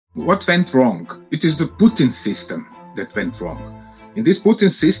What went wrong? It is the Putin system that went wrong. In this Putin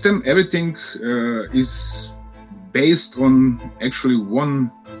system, everything is based on actually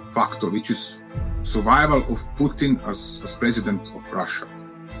one factor, which is survival of Putin as president of Russia.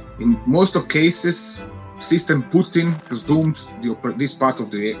 In most of cases, system Putin has doomed this part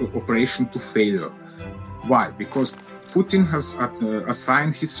of the operation to failure. Why? Because Putin has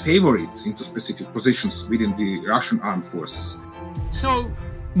assigned his favorites into specific positions within the Russian armed forces. So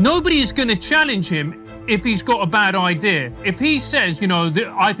nobody is going to challenge him if he's got a bad idea. If he says,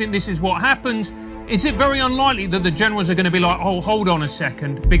 I think this is what happens, is it very unlikely that the generals are going to be like, oh, hold on a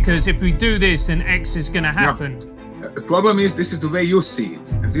second, because if we do this, then X is going to happen? Yeah. The problem is this is the way you see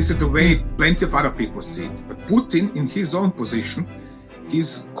it, and this is the way plenty of other people see it. But Putin, in his own position,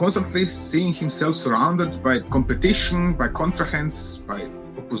 he's constantly seeing himself surrounded by competition, by contrahents, by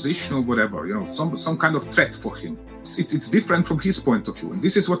opposition or whatever, some kind of threat for him. It's different from his point of view. And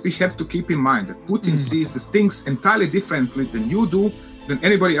this is what we have to keep in mind, that Putin sees the things entirely differently than you do, than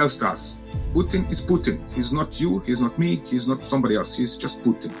anybody else does. Putin is Putin. He's not you, he's not me, he's not somebody else. He's just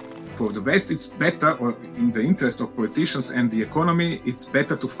Putin. For the West, it's better, or in the interest of politicians and the economy, it's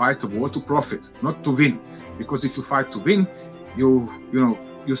better to fight a war to profit, not to win. Because if you fight to win, you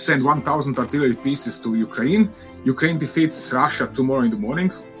send 1,000 artillery pieces to Ukraine. Ukraine defeats Russia tomorrow in the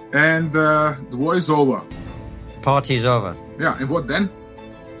morning, and the war is over. Party's over. Yeah, and what then?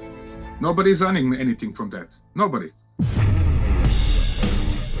 Nobody's earning anything from that. Nobody.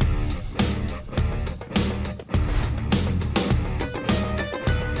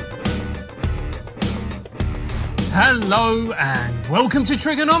 Hello and welcome to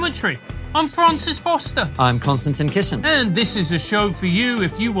Trigonometry. I'm Francis Foster. I'm Konstantin Kisin. And this is a show for you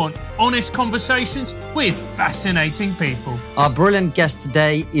if you want honest conversations with fascinating people. Our brilliant guest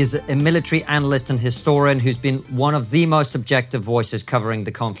today is a military analyst and historian who's been one of the most objective voices covering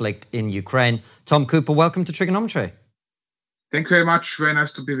the conflict in Ukraine. Tom Cooper, welcome to Trigonometry. Thank you very much. Very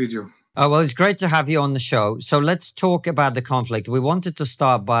nice to be with you. Well, it's great to have you on the show. So let's talk about the conflict. We wanted to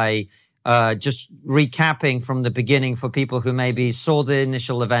start by just recapping from the beginning for people who maybe saw the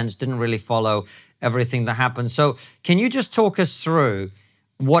initial events, didn't really follow everything that happened. So can you just talk us through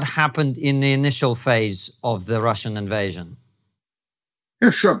what happened in the initial phase of the Russian invasion? Yeah,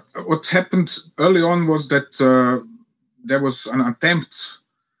 sure. What happened early on was that there was an attempt,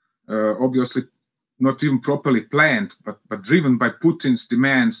 obviously not even properly planned, but driven by Putin's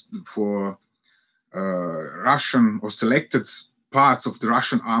demand for Russian or selected parts of the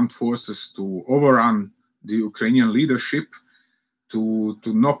Russian armed forces to overrun the Ukrainian leadership, to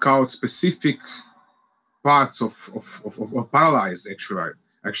knock out specific parts or paralyze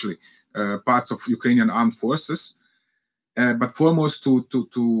actually parts of Ukrainian armed forces, but foremost to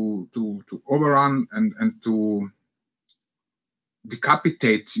overrun and to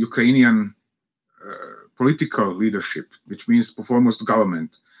decapitate Ukrainian political leadership, which means foremost the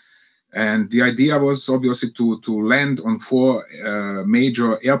government. And the idea was obviously to land on 4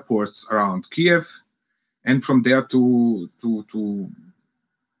 major airports around Kiev, and from there to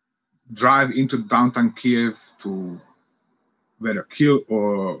drive into downtown Kiev to whether kill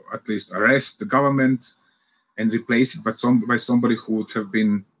or at least arrest the government and replace it by somebody who would have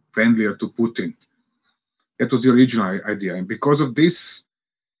been friendlier to Putin. That was the original idea. And because of this,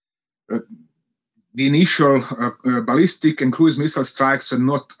 the initial ballistic and cruise missile strikes were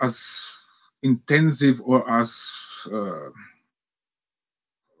not as intensive or as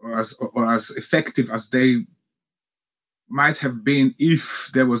effective as they might have been if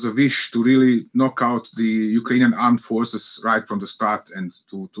there was a wish to really knock out the Ukrainian armed forces right from the start and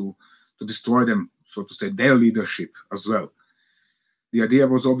to destroy them, so to say, their leadership as well. The idea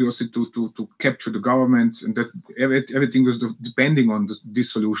was obviously to capture the government, and that everything was depending on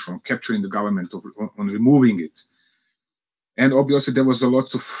this solution, capturing the government, on removing it. And obviously there was a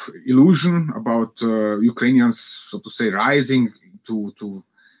lot of illusion about Ukrainians, so to say, rising to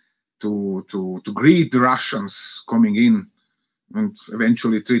greet the Russians coming in, and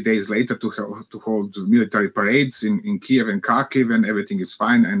eventually 3 days later to hold military parades in Kiev and Kharkiv, and everything is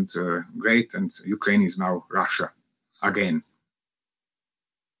fine and great, and Ukraine is now Russia again.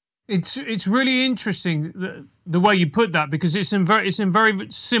 It's really interesting the way you put that, because it's in very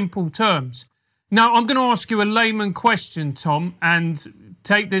simple terms. Now, I'm going to ask you a layman question, Tom, and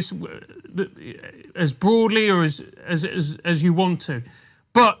take this as broadly or as you want to.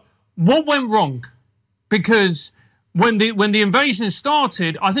 But what went wrong? Because when the invasion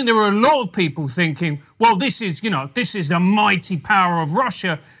started, I think there were a lot of people thinking, well, this is the mighty power of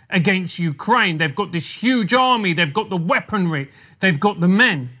Russia against Ukraine. They've got this huge army, they've got the weaponry, they've got the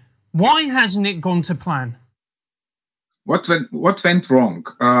men. Why hasn't it gone to plan? What went wrong?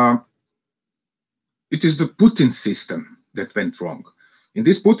 It is the Putin system that went wrong. In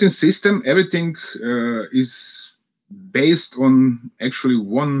this Putin system, everything is based on actually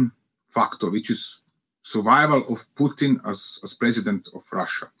one factor, which is survival of Putin as president of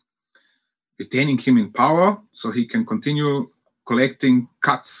Russia. Retaining him in power so he can continue collecting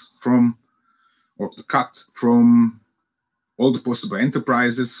cuts from all the possible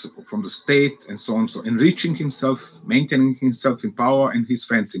enterprises from the state and so on. So enriching himself, maintaining himself in power and his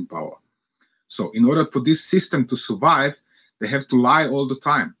friends in power. So in order for this system to survive, they have to lie all the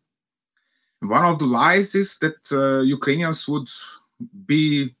time. And one of the lies is that Ukrainians would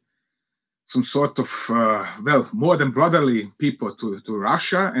be some sort of, more than brotherly people to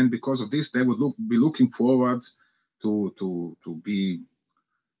Russia. And because of this, they would be looking forward to be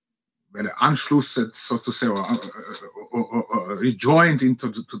anschlussed, so to say, or rejoined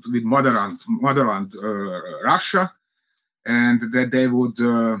with motherland Russia, and that they would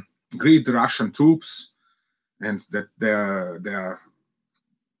greet the Russian troops, and that they are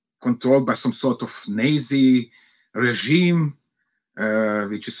controlled by some sort of Nazi regime,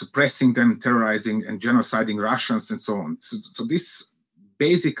 which is suppressing them, terrorizing and genociding Russians, and so on. So this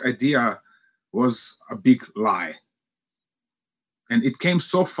basic idea was a big lie. And it came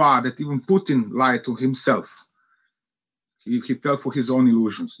so far that even Putin lied to himself. He fell for his own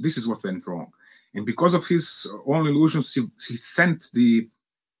illusions. This is what went wrong. And because of his own illusions, he sent the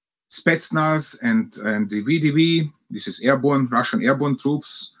Spetsnaz and the VDV, this is Russian airborne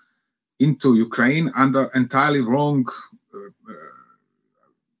troops, into Ukraine under entirely wrong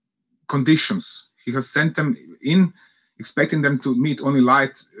conditions. He has sent them in, expecting them to meet only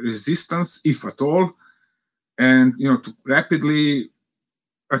light resistance, if at all, and to rapidly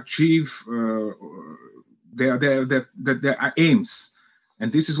achieve their aims.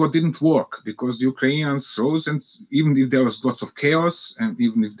 And this is what didn't work, because the Ukrainians rose, and even if there was lots of chaos, and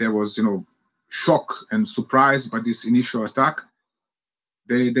even if there was shock and surprise by this initial attack,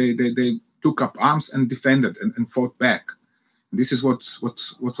 they took up arms and defended and fought back. And this is what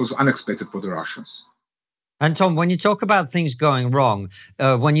was unexpected for the Russians. And Tom, when you talk about things going wrong,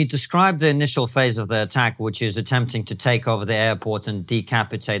 when you describe the initial phase of the attack, which is attempting to take over the airport and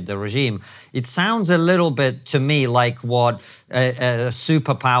decapitate the regime, it sounds a little bit to me like what a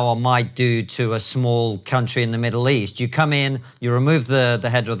superpower might do to a small country in the Middle East. You come in, you remove the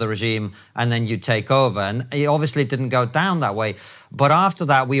head of the regime, and then you take over. And it obviously didn't go down that way. But after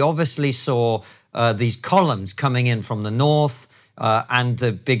that, we obviously saw these columns coming in from the north, and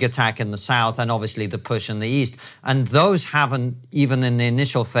the big attack in the south, and obviously the push in the east. And those haven't, even in the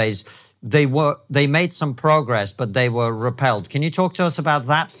initial phase, they made some progress, but they were repelled. Can you talk to us about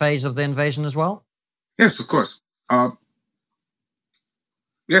that phase of the invasion as well? Yes, of course.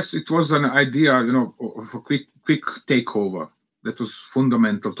 Yes, it was an idea, of a quick takeover that was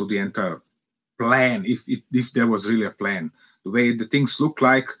fundamental to the entire plan, if there was really a plan. The way the things look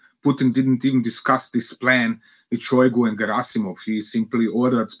like, Putin didn't even discuss this plan with Shoigu and Gerasimov. He simply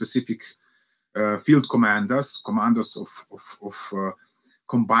ordered specific field commanders of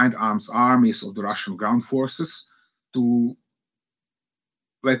combined arms armies of the Russian ground forces to,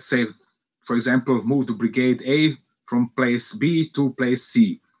 let's say, for example, move the Brigade A from place B to place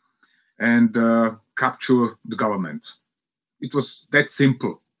C and capture the government. It was that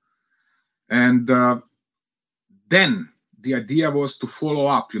simple. And then the idea was to follow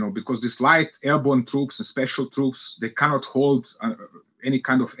up, because these light airborne troops and special troops, they cannot hold any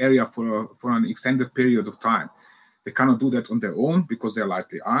kind of area for an extended period of time. They cannot do that on their own because they're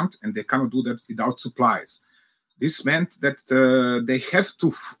lightly armed, and they cannot do that without supplies. This meant that they have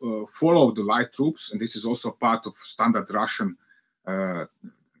to follow the light troops, and this is also part of standard Russian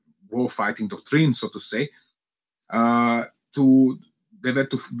war-fighting doctrine, so to say. They were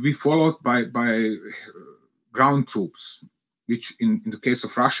to be followed by ground troops, which in the case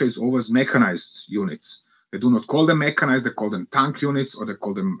of Russia is always mechanized units. They do not call them mechanized, they call them tank units, or they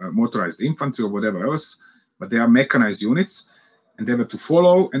call them motorized infantry or whatever else, but they are mechanized units, and they were to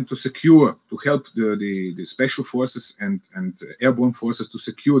follow and to secure, to help the special forces and airborne forces to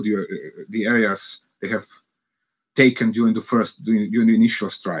secure the areas they have taken during the initial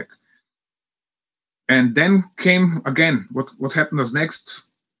strike. And then came again, what happened as next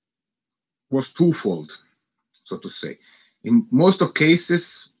was twofold, so to say. In most of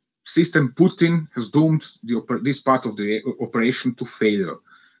cases, system Putin has doomed this part of the operation to failure.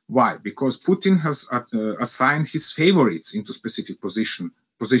 Why? Because Putin has assigned his favorites into specific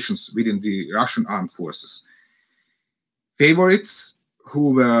positions within the Russian armed forces. Favorites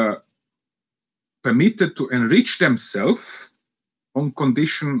who were permitted to enrich themselves on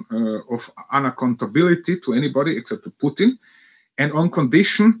condition of unaccountability to anybody except to Putin, and on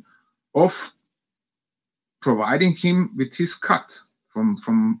condition of providing him with his cut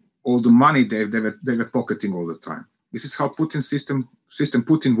from all the money they were pocketing all the time. This is how Putin's system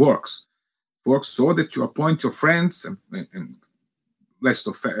Putin works. Works so that you appoint your friends and less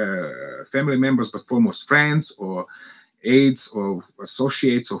of family members, but foremost friends or aides or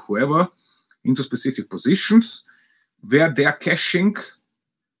associates or whoever into specific positions where they are cashing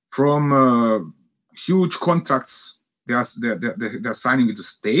from huge contracts they are signing with the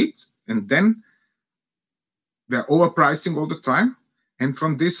state, and then they're overpricing all the time. And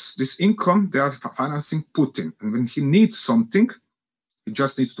from this income, they are financing Putin. And when he needs something, he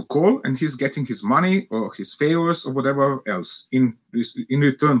just needs to call, and he's getting his money or his favors or whatever else in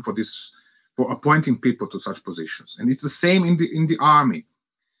return for appointing people to such positions. And it's the same in the army.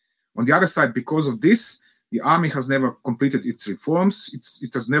 On the other side, because of this, the army has never completed its reforms.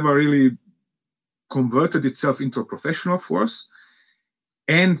 It has never really converted itself into a professional force,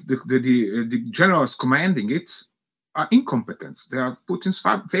 and the generals commanding it are incompetent. They are Putin's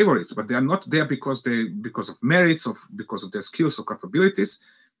favorites, but they are not there because of merits, because of their skills or capabilities,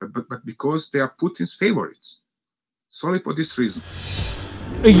 but because they are Putin's favorites. Solely for this reason.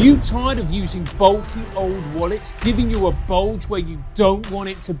 Are you tired of using bulky old wallets, giving you a bulge where you don't want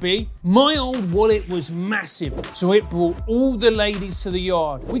it to be? My old wallet was massive, so it brought all the ladies to the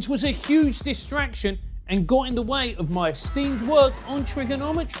yard, which was a huge distraction and got in the way of my esteemed work on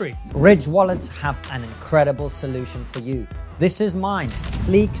trigonometry. Ridge wallets have an incredible solution for you. This is mine,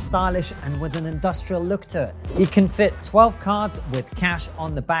 sleek, stylish, and with an industrial look to it. It can fit 12 cards with cash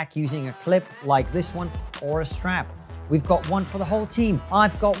on the back using a clip like this one or a strap. We've got one for the whole team.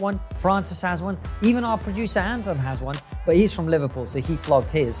 I've got one, Francis has one, even our producer Anton has one, but he's from Liverpool, so he flogged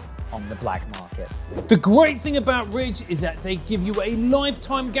his on the black market. The great thing about Ridge is that they give you a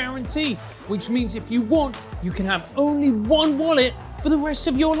lifetime guarantee, which means if you want, you can have only one wallet for the rest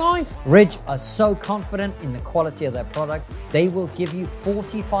of your life. Ridge are so confident in the quality of their product, they will give you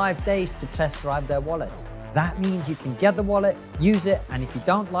 45 days to test drive their wallets. That means you can get the wallet, use it, and if you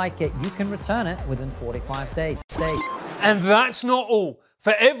don't like it, you can return it within 45 days. And that's not all.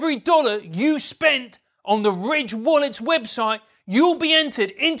 For every $1 you spent on the Ridge Wallets website, you'll be entered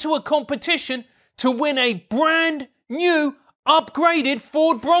into a competition to win a brand new upgraded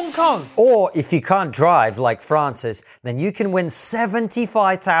Ford Bronco. Or if you can't drive like Francis, then you can win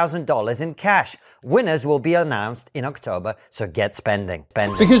 $75,000 in cash. Winners will be announced in October, so get spending.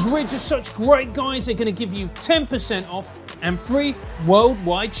 Because Ridge are such great guys, they're going to give you 10% off and free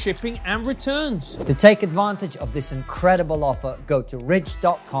worldwide shipping and returns. To take advantage of this incredible offer, go to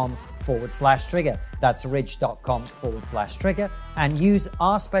ridge.com/trigger. That's ridge.com/trigger and use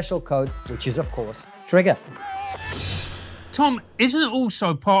our special code, which is, of course, Trigger. Tom, isn't it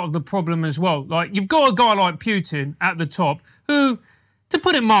also part of the problem as well? Like, you've got a guy like Putin at the top who, to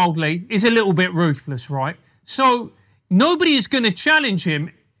put it mildly, is a little bit ruthless, right? So nobody is going to challenge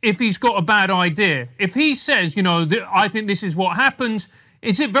him if he's got a bad idea. If he says, I think this is what happens,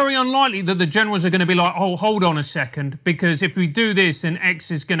 is it very unlikely that the generals are going to be like, oh, hold on a second, because if we do this, then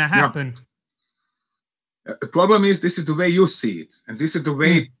X is going to happen? Yeah. The problem is this is the way you see it, and this is the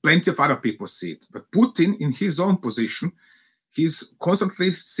way plenty of other people see it. But Putin, in his own position, he's constantly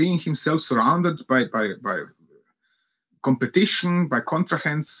seeing himself surrounded by competition, by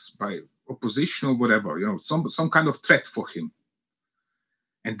contrahands, by opposition or whatever, some kind of threat for him.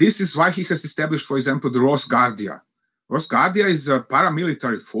 And this is why he has established, for example, the Rosguardia. Rosguardia is a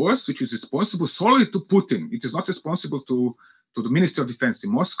paramilitary force which is responsible solely to Putin. It is not responsible to the Ministry of Defense in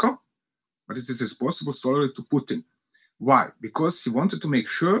Moscow, but it is responsible solely to Putin. Why? Because he wanted to make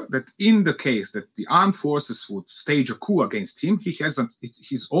sure that in the case that the armed forces would stage a coup against him, he has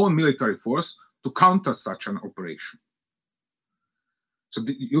his own military force to counter such an operation. So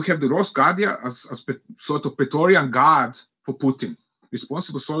you have the Rosguardia as sort of Praetorian Guard for Putin,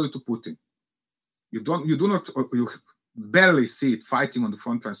 responsible solely to Putin. You barely see it fighting on the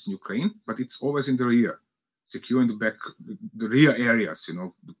front lines in Ukraine, but it's always in the rear, securing the rear areas,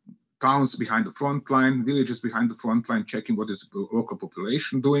 towns behind the front line, villages behind the front line, checking what is the local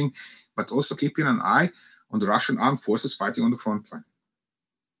population doing, but also keeping an eye on the Russian armed forces fighting on the front line.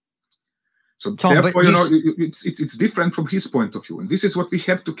 So Tom, therefore, it's different from his point of view. And this is what we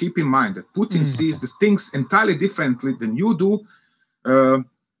have to keep in mind, that Putin sees the things entirely differently than you do, than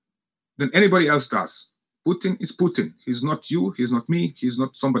anybody else does. Putin is Putin. He's not you, he's not me, he's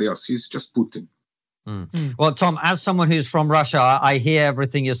not somebody else. He's just Putin. Well, Tom, as someone who's from Russia, I hear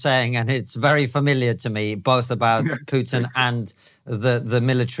everything you're saying, and it's very familiar to me, both about Putin and the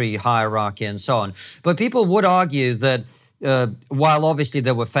military hierarchy and so on. But people would argue that while obviously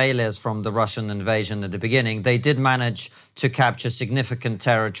there were failures from the Russian invasion at the beginning, they did manage to capture significant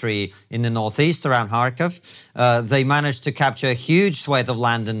territory in the northeast around Kharkov. They managed to capture a huge swathe of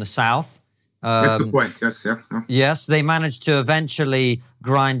land in the south. That's the point, yes, yeah. Yes, they managed to eventually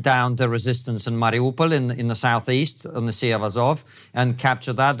grind down the resistance in Mariupol in the southeast on the Sea of Azov and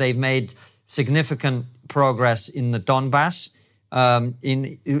capture that. They've made significant progress in the Donbass.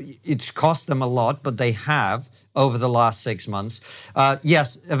 It's cost them a lot, but they have over the last 6 months.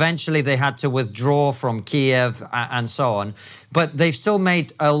 Yes, eventually they had to withdraw from Kiev and so on, but they've still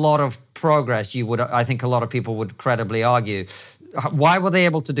made a lot of progress. I think a lot of people would credibly argue. Why were they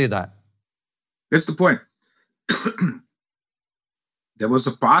able to do that? That's the point. There was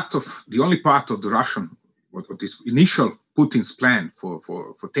the only part of the Russian, what this initial Putin's plan for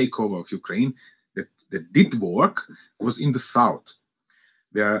takeover of Ukraine that did work was in the south,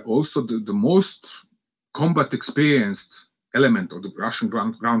 where also the most combat experienced element of the Russian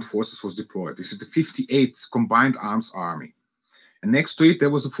ground forces was deployed. This is the 58th Combined Arms Army. And next to it, there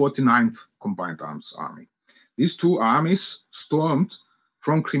was the 49th Combined Arms Army. These two armies stormed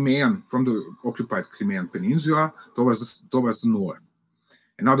from the occupied Crimean Peninsula towards the north.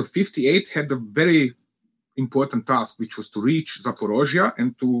 And now the 58th had a very important task, which was to reach Zaporozhye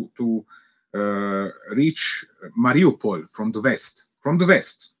and to reach Mariupol from the west.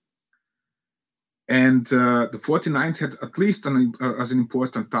 And the 49th had at least as an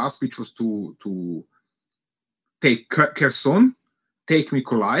important task, which was to take Kherson, take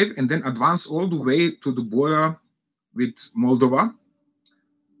Mykolaiv, and then advance all the way to the border with Moldova,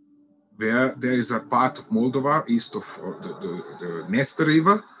 where there is a part of Moldova east of the Dniester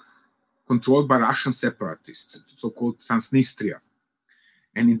River, controlled by Russian separatists, so-called Transnistria.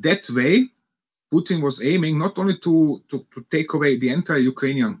 And in that way, Putin was aiming not only to take away the entire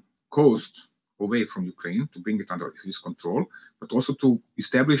Ukrainian coast away from Ukraine, to bring it under his control, but also to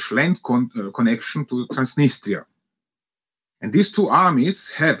establish land connection to Transnistria. And these two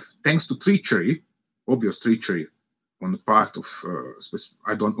armies have, thanks to treachery, obvious treachery, on the part of,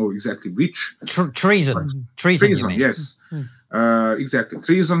 I don't know exactly which. Treason, yes. Exactly.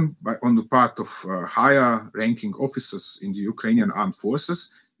 Treason on the part of higher ranking officers in the Ukrainian armed forces.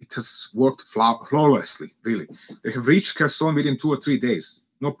 It has worked flawlessly, really. They have reached Kherson within 2 or 3 days.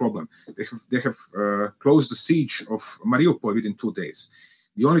 No problem. They have closed the siege of Mariupol within 2 days.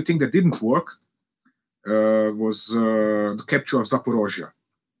 The only thing that didn't work was the capture of Zaporozhye.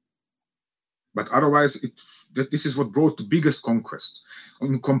 But otherwise, this is what brought the biggest conquest.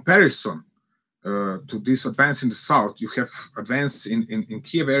 In comparison to this advance in the south, you have advance in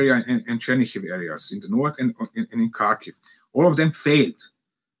Kiev area and Chernihiv areas in the north and in Kharkiv. All of them failed.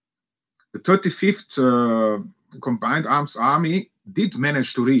 The 35th Combined Arms Army did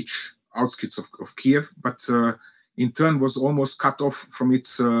manage to reach outskirts of Kiev, but in turn was almost cut off from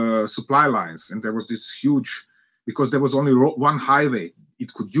its supply lines. And there was this huge, because there was only one highway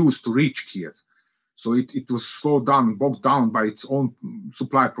it could use to reach Kiev. So it was slowed down, bogged down by its own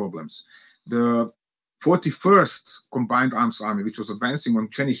supply problems. The 41st Combined Arms Army, which was advancing on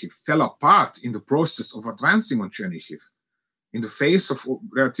Chernihiv, fell apart in the process of advancing on Chernihiv in the face of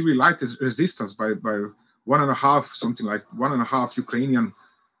relatively light resistance by 1.5 Ukrainian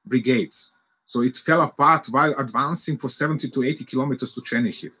brigades. So it fell apart while advancing for 70 to 80 kilometers to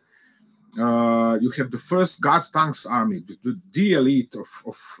Chernihiv. You have the first Guards Tanks Army, the elite of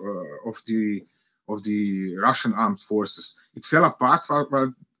the Russian armed forces. It fell apart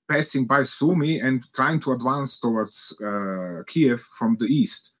while passing by Sumy and trying to advance towards Kiev from the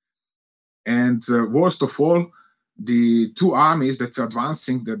east. And worst of all, the two armies that were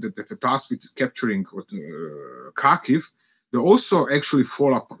advancing, that were tasked with capturing Kharkiv, they also actually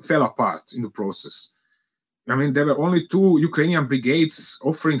fell apart in the process. I mean, there were only 2 Ukrainian brigades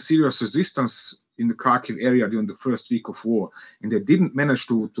offering serious resistance in the Kharkiv area during the first week of war, and they didn't manage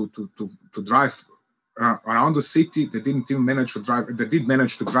to drive around the city. They didn't even manage to drive. They did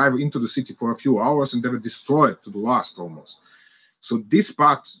manage to drive into the city for a few hours, and they were destroyed to the last almost. So this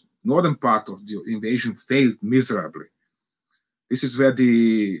northern part of the invasion failed miserably. This is where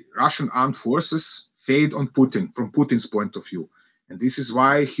the Russian armed forces failed on Putin, from Putin's point of view. And this is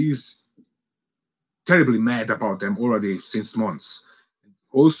why he's terribly mad about them already since months.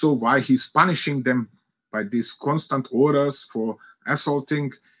 Also why he's punishing them by these constant orders for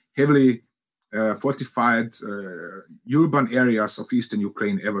assaulting heavily fortified urban areas of eastern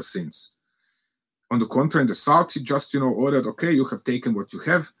Ukraine ever since. On the contrary, in the south, he just ordered, okay, you have taken what you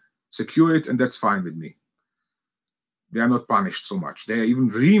have, secure it, and that's fine with me. They are not punished so much. They are even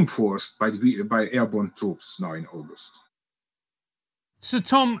reinforced by airborne troops now in August. So,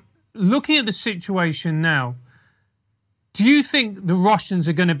 Tom, looking at the situation now, Do you think the Russians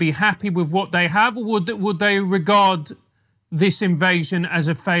are going to be happy with what they have, or would they regard this invasion as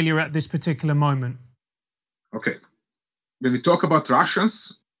a failure at this particular moment? Okay. When we talk about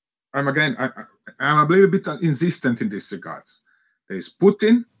Russians, I'm a little bit insistent in this regards. There is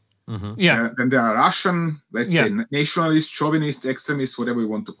Putin, then there are Russian, let's say nationalists, chauvinists, extremists, whatever you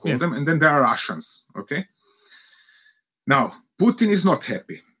want to call them, and then there are Russians, okay? Now, Putin is not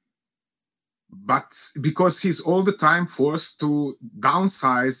happy, but because he's all the time forced to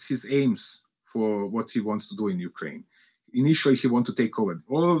downsize his aims for what he wants to do in Ukraine. Initially, he wanted to take over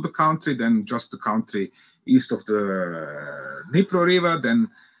all of the country, then just the country east of the Dnipro River,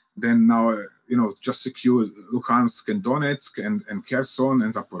 then now, just secure Luhansk and Donetsk and Kherson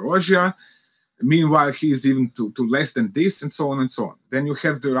and Zaporozhye. Meanwhile, he is even to less than this, and so on and so on. Then you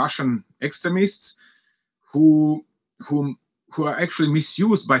have the Russian extremists who are actually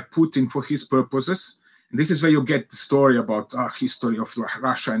misused by Putin for his purposes. And this is where you get the story about history of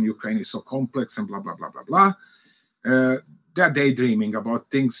Russia and Ukraine is so complex and blah, blah, blah, blah, blah. They're daydreaming about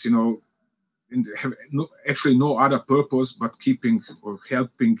things, and have actually no other purpose but keeping or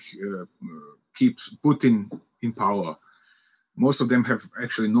helping keep Putin in power. Most of them have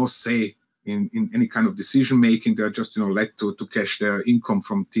actually no say in any kind of decision making. They're just led to cash their income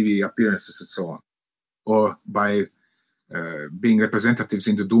from TV appearances and so on, or by being representatives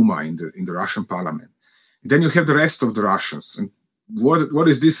in the Duma, in the Russian parliament. Then you have the rest of the Russians, and what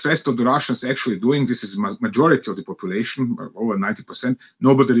is this rest of the Russians actually doing? This is majority of the population, over 90%.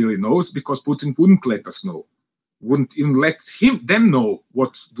 Nobody really knows, because Putin wouldn't let us know, wouldn't even let them know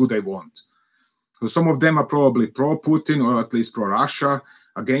what do they want. So some of them are probably pro-Putin, or at least pro-Russia,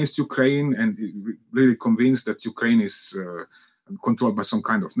 against Ukraine, and really convinced that Ukraine is controlled by some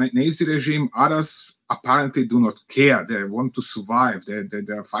kind of Nazi regime. Others apparently do not care. They want to survive.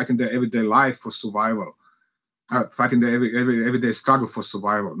 They're fighting their everyday life for survival. Fighting the everyday struggle for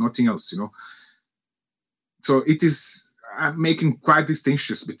survival, nothing else, So it is making quite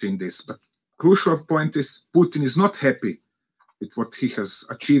distinctions between this. But crucial point is Putin is not happy with what he has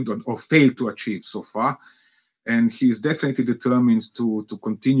achieved or failed to achieve so far. And he is definitely determined to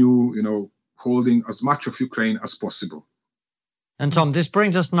continue, holding as much of Ukraine as possible. And Tom, this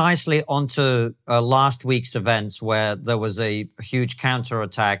brings us nicely onto last week's events, where there was a huge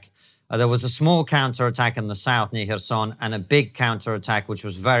counterattack. There was a small counterattack in the south near Kherson, and a big counterattack, which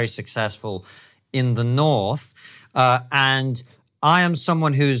was very successful in the north. And I am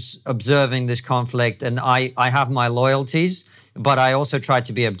someone who's observing this conflict, and I have my loyalties, but I also try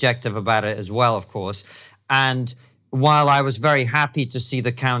to be objective about it as well, of course. And while I was very happy to see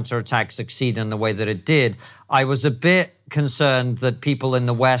the counterattack succeed in the way that it did, I was a bit concerned that people in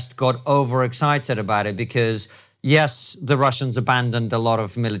the West got overexcited about it, because yes, the Russians abandoned a lot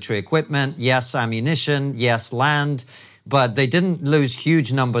of military equipment, yes, ammunition, yes, land, but they didn't lose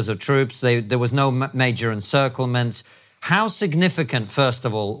huge numbers of troops. There was no major encirclement. How significant, first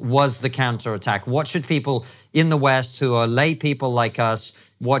of all, was the counterattack? What should people in the West, who are lay people like us,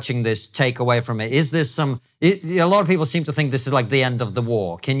 watching this, take away from it? Is this a lot of people seem to think this is like the end of the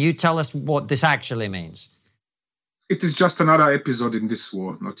war. Can you tell us what this actually means? It is just another episode in this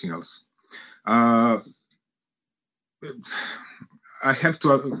war, nothing else. I have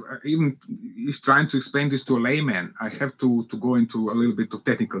to, even if trying to explain this to a layman, I have to go into a little bit of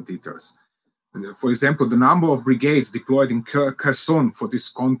technical details. For example, the number of brigades deployed in Kherson for this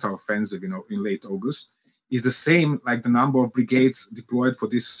counter-offensive, in late August, is the same like the number of brigades deployed for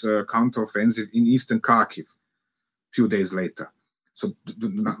this counter-offensive in eastern Kharkiv a few days later. So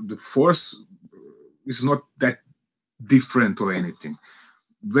the force is not that different or anything.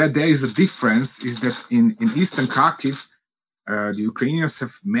 Where there is a difference is that in eastern Kharkiv, the Ukrainians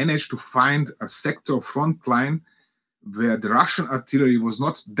have managed to find a sector of front line where the Russian artillery was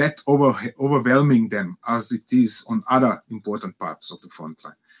not that overwhelming them as it is on other important parts of the front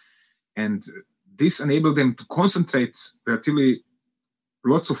line. And this enabled them to concentrate relatively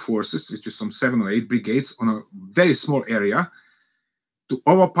lots of forces, which is some 7 or 8 brigades, on a very small area, to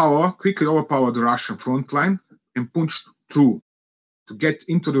quickly overpower the Russian front line and punch through to get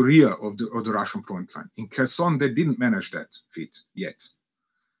into the rear of the Russian front line. In Kherson, they didn't manage that feat yet.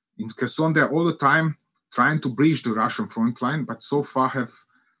 In Kherson, they're all the time trying to breach the Russian front line, but so far have,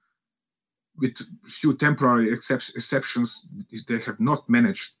 with few temporary exceptions, they have not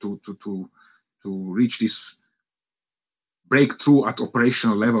managed to reach this breakthrough at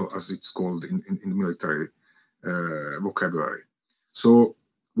operational level, as it's called in military vocabulary. So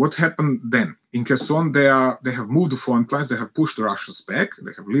what happened then? In Kherson, they have moved the front lines, they have pushed the Russians back,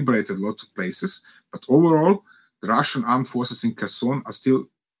 they have liberated lots of places, but overall, the Russian armed forces in Kherson are still,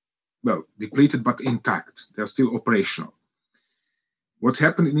 depleted but intact. They are still operational. What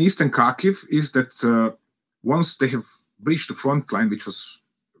happened in eastern Kharkiv is that once they have breached the front line, which was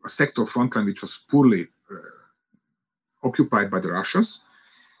a sector of front line which was poorly occupied by the Russians,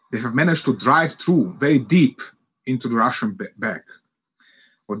 they have managed to drive through very deep into the Russian back.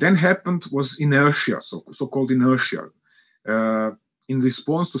 What then happened was inertia, so-called inertia. In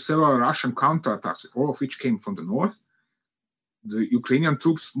response to several Russian counterattacks, all of which came from the north, the Ukrainian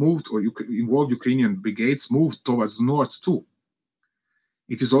troops moved, or involved Ukrainian brigades moved towards the north too.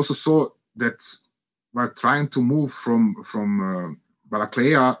 It is also so that by trying to move from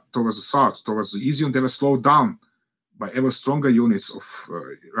Balakleya towards the south, towards the Izium, they were slowed down by ever stronger units of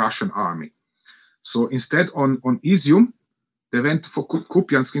Russian army. So instead on Izium, they went for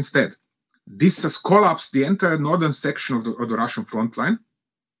Kupiansk instead. This has collapsed the entire northern section of the Russian front line.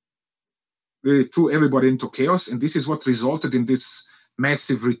 Really threw everybody into chaos, and this is what resulted in this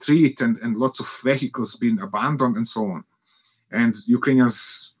massive retreat and lots of vehicles being abandoned and so on. And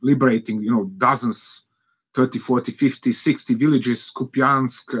Ukrainians liberating, dozens, 30, 40, 50, 60 villages,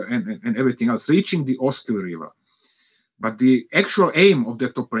 Kupiansk and everything else, reaching the Oskil River. But the actual aim of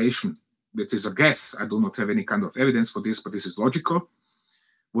that operation, that is a guess, I do not have any kind of evidence for this, but this is logical,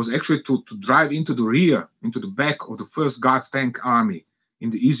 was actually to drive into the rear, into the back of the 1st Guards Tank Army in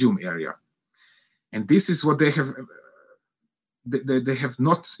the Izium area. And this is what they have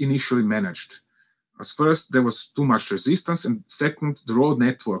not initially managed. As first, there was too much resistance, and second, the road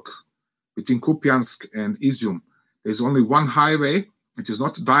network between Kupiansk and Izium. There's only one highway. It is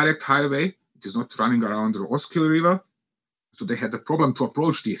not a direct highway. It is not running around the Oskil River. So they had a problem to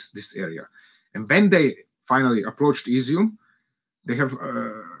approach this area. And when they finally approached Izium, they have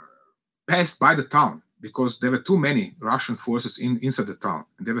passed by the town because there were too many Russian forces inside the town,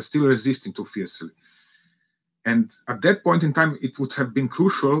 and they were still resisting too fiercely. And at that point in time, it would have been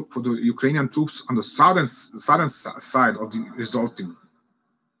crucial for the Ukrainian troops on the southern side of the resulting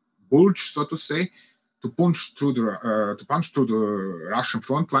bulge, so to say, to punch through the Russian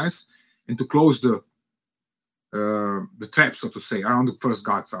front lines and to close the trap, so to say, around the 1st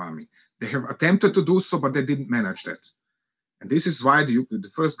Guards Army. They have attempted to do so, but they didn't manage that. And this is why the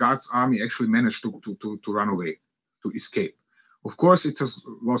 1st Guards Army actually managed to run away, to escape. Of course, it has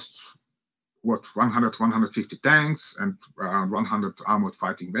lost 100, 150 tanks and around 100 armored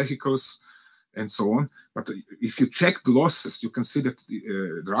fighting vehicles and so on. But if you check the losses, you can see that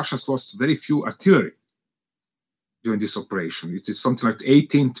the Russians lost very few artillery during this operation. It is something like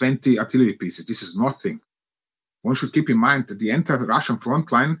 18, 20 artillery pieces. This is nothing. One should keep in mind that the entire Russian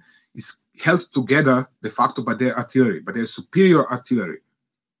front line is held together de facto by their artillery, by their superior artillery.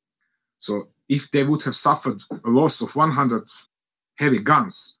 So if they would have suffered a loss of 100 heavy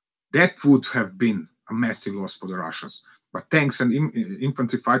guns, that would have been a massive loss for the Russians. But tanks and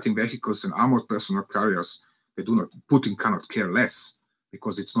infantry fighting vehicles and armored personnel carriers, Putin cannot care less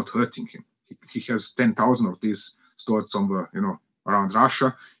because it's not hurting him. He has 10,000 of these stored somewhere, around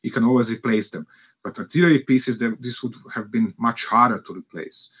Russia. He can always replace them. But artillery pieces, this would have been much harder to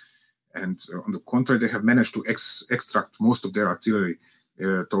replace. And on the contrary, they have managed to extract most of their artillery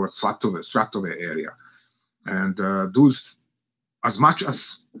towards Svatove area. And those, as much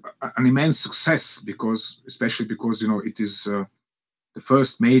as an immense success, especially because it is the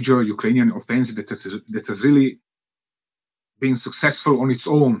first major Ukrainian offensive that has really been successful on its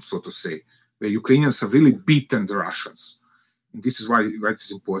own, so to say, where Ukrainians have really beaten the Russians. And this is why it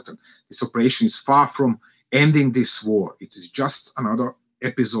is important. This operation is far from ending this war. It is just another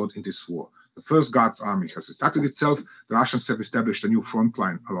episode in this war. The 1st Guards Army has started itself. The Russians have established a new front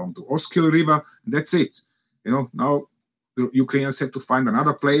line along the Oskil River, and that's it. Now the Ukrainians have to find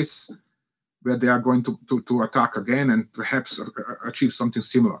another place where they are going to attack again and perhaps achieve something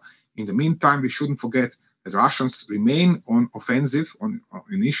similar. In the meantime, we shouldn't forget that Russians remain on offensive, on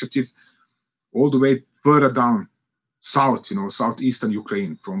initiative, all the way further down south, southeastern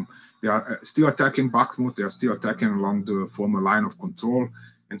Ukraine. They are still attacking Bakhmut, they are still attacking along the former line of control,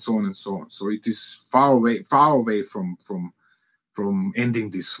 and so on and so on. So it is far away from ending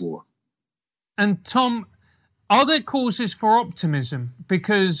this war. And Tom, are there causes for optimism?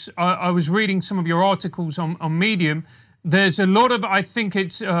 Because I was reading some of your articles on Medium. There's a lot of, I think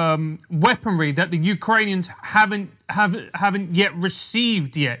it's weaponry that the Ukrainians haven't yet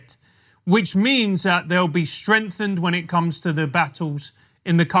received yet, which means that they'll be strengthened when it comes to the battles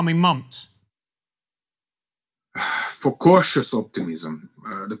in the coming months. For cautious optimism.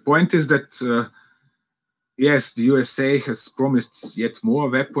 The point is that, yes, the USA has promised yet more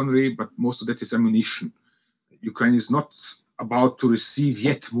weaponry, but most of that is ammunition. Ukraine is not about to receive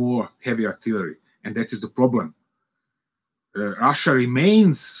yet more heavy artillery, and that is the problem. Russia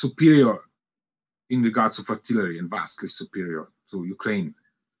remains superior in regards of artillery and vastly superior to Ukraine,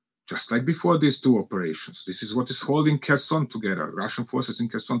 just like before these two operations. This is what is holding Kherson together, Russian forces in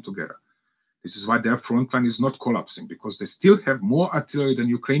Kherson together. This is why their front line is not collapsing, because they still have more artillery than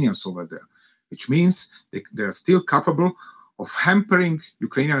Ukrainians over there, which means they are still capable of hampering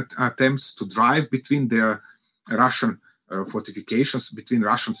Ukrainian attempts to drive between their Russian fortifications, between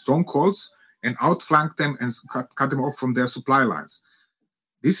Russian strongholds, and outflank them and cut them off from their supply lines.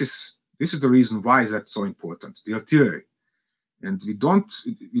 This is the reason why that's so important, the artillery. And we don't.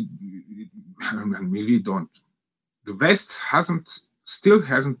 The West still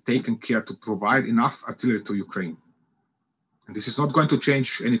hasn't taken care to provide enough artillery to Ukraine. And this is not going to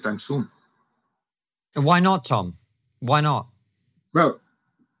change anytime soon. Why not, Tom? Why not? Well,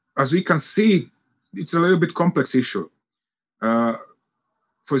 as we can see, it's a little bit complex issue.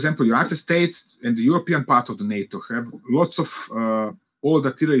 For example, the United States and the European part of the NATO have lots of old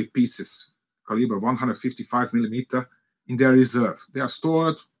artillery pieces, caliber 155 millimeter, in their reserve. They are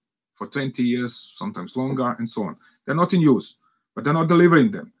stored for 20 years, sometimes longer, and so on. They're not in use, but they're not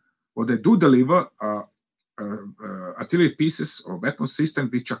delivering them. What they do deliver are artillery pieces or weapon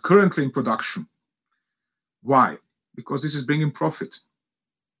systems which are currently in production. Why? Because this is bringing profit.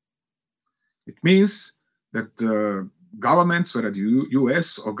 It means that governments, whether the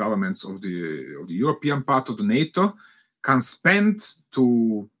US or governments of the European part of the NATO, can spend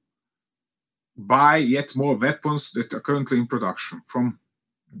to buy yet more weapons that are currently in production from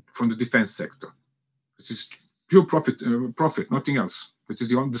the defense sector. This is pure profit, nothing else. This is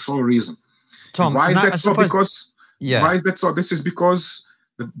the sole reason. Tom, why is that so? Why is that so? This is because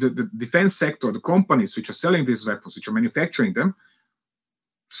the defense sector, the companies which are selling these weapons, which are manufacturing them,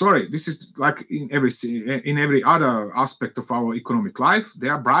 this is like in every other aspect of our economic life, they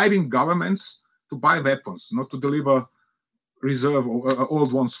are bribing governments to buy weapons, not to deliver reserve or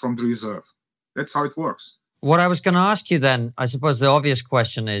old ones from the reserve. That's how it works. What I was going to ask you then, I suppose the obvious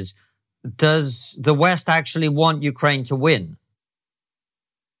question is, does the West actually want Ukraine to win?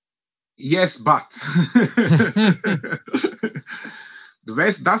 Yes, but the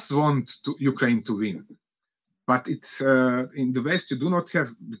West does want Ukraine to win. But it's in the West, you do not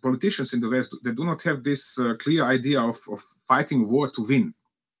have, the politicians in the West, they do not have this clear idea of fighting a war to win.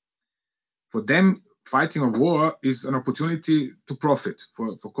 For them, fighting a war is an opportunity to profit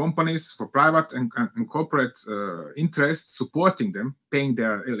for companies, for private and corporate interests, supporting them, paying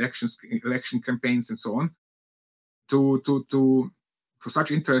their election campaigns and so on, for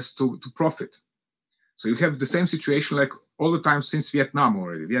such interests to profit. So you have the same situation like all the time since Vietnam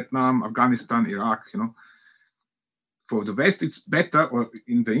already. Vietnam, Afghanistan, Iraq, For the West, it's better, or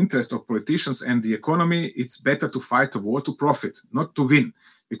in the interest of politicians and the economy, it's better to fight a war to profit, not to win.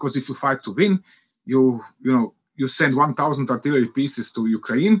 Because if you fight to win, you send 1,000 artillery pieces to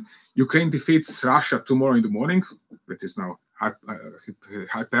Ukraine. Ukraine defeats Russia tomorrow in the morning. That is now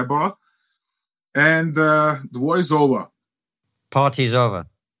hyperbole. And the war is over. Party's over.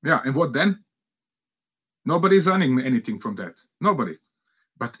 Yeah, and what then? Nobody's earning anything from that. Nobody.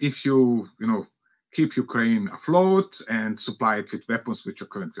 But if you keep Ukraine afloat and supply it with weapons which are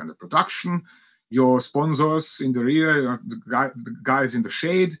currently under production, your sponsors in the rear, the guys in the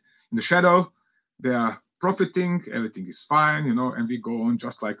shade, in the shadow, they are profiting, everything is fine, and we go on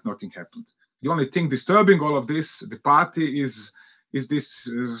just like nothing happened. The only thing disturbing all of this, the party, is this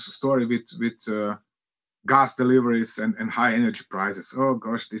story with gas deliveries and high energy prices. Oh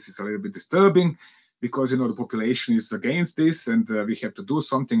gosh, this is a little bit disturbing because, the population is against this and we have to do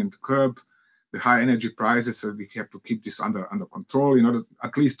something and curb the high energy prices. We have to keep this under control in order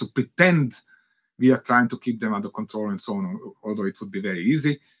at least to pretend we are trying to keep them under control and so on, although it would be very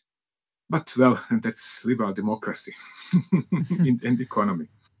easy. But, well, that's liberal democracy and economy.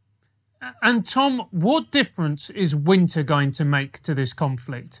 And Tom, what difference is winter going to make to this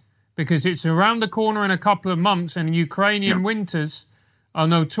conflict? Because it's around the corner in a couple of months and Ukrainian winters are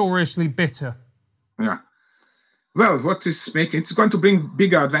notoriously bitter. Yeah. Well, it's going to bring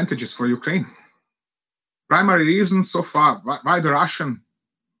bigger advantages for Ukraine. Primary reason so far why the Russian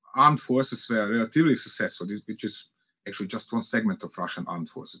armed forces were relatively successful, which is actually just one segment of Russian armed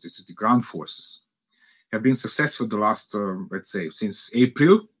forces. This is the ground forces. Have been successful the last, let's say, since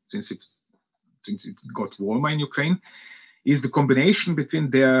April, since it got warmer in Ukraine, is the combination between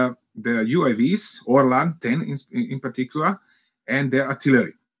their UAVs, Orlan 10 in particular, and their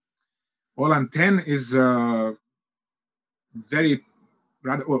artillery. Orlan 10 is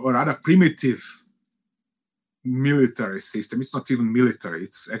rather primitive military system. It's not even military.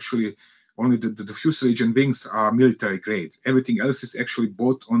 It's actually only the fuselage and wings are military grade. Everything else is actually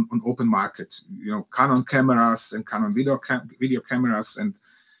bought on open market. Canon cameras and Canon video cameras and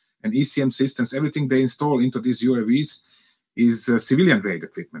ECM systems. Everything they install into these UAVs is civilian-grade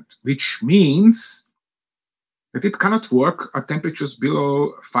equipment, which means that it cannot work at temperatures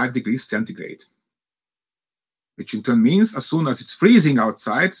below 5 degrees centigrade, which in turn means as soon as it's freezing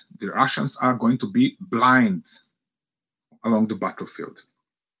outside, the Russians are going to be blind along the battlefield.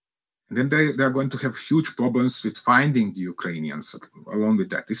 And then they are going to have huge problems with finding the Ukrainians along with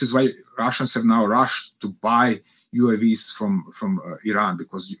that. This is why Russians have now rushed to buy UAVs from Iran,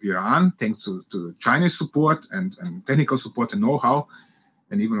 because Iran, thanks to Chinese support and technical support and know-how,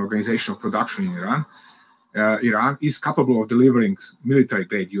 and even organization of production in Iran, Iran is capable of delivering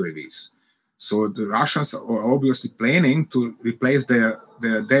military-grade UAVs. So the Russians are obviously planning to replace their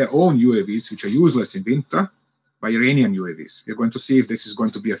own UAVs, which are useless in winter, by Iranian UAVs. We're going to see if this is going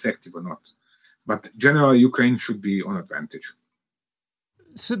to be effective or not. But generally, Ukraine should be on advantage.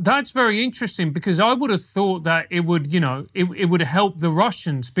 So that's very interesting, because I would have thought that it would, it would help the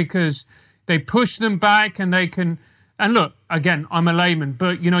Russians, because they push them back and they can. And look, again, I'm a layman,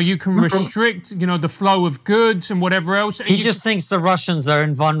 but you can restrict, the flow of goods and whatever else. He just thinks the Russians are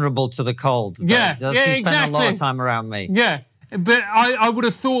invulnerable to the cold. Yeah, he spent a lot of time around me. Yeah, but I would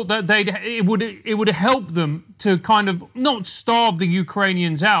have thought that it would help them to kind of not starve the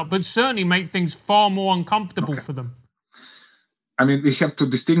Ukrainians out, but certainly make things far more uncomfortable for them. I mean, we have to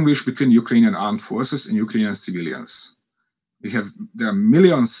distinguish between Ukrainian armed forces and Ukrainian civilians. There are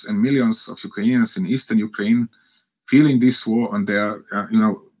millions and millions of Ukrainians in eastern Ukraine feeling this war on their,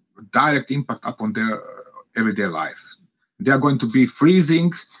 direct impact upon their everyday life. They are going to be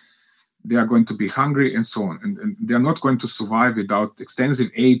freezing, they are going to be hungry, and so on. And they are not going to survive without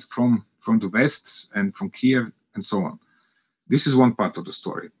extensive aid from the West and from Kiev and so on. This is one part of the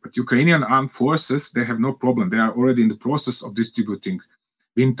story. But Ukrainian armed forces, they have no problem. They are already in the process of distributing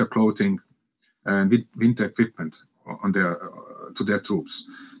winter clothing and winter equipment to their troops.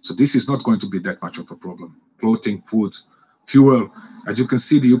 So this is not going to be that much of a problem. Clothing, food, fuel. As you can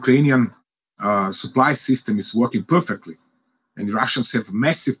see, the Ukrainian supply system is working perfectly. And the Russians have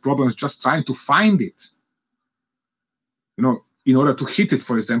massive problems just trying to find it. In order to hit it,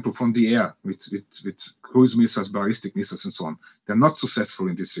 for example, from the air with cruise missiles, ballistic missiles, and so on. They're not successful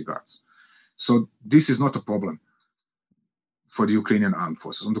in this regards. So this is not a problem for the Ukrainian armed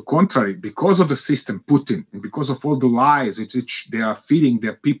forces. On the contrary, because of the system Putin, and because of all the lies with which they are feeding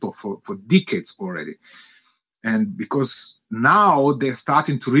their people for decades already, and because now they're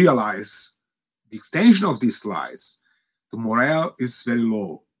starting to realize the extension of these lies, the morale is very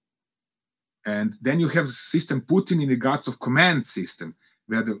low. And then you have the system Putin in regards of command system,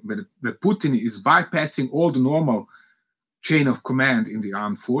 where Putin is bypassing all the normal chain of command in the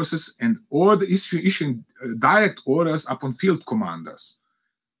armed forces and all the issuing direct orders upon field commanders,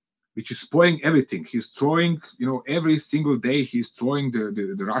 which is spoiling everything. He's throwing, every single day he's throwing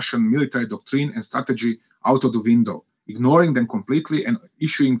the Russian military doctrine and strategy out of the window, ignoring them completely and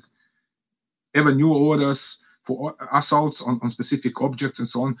issuing ever new orders for assaults on specific objects and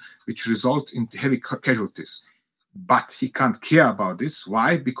so on, which result in heavy casualties. But he can't care about this.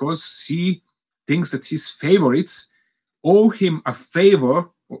 Why? Because he thinks that his favorites owe him a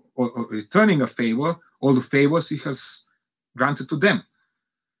favor, or returning a favor, all the favors he has granted to them.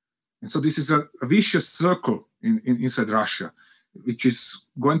 And so this is a vicious circle inside Russia, which is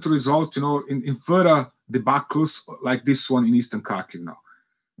going to result, in further debacles like this one in Eastern Kharkiv now.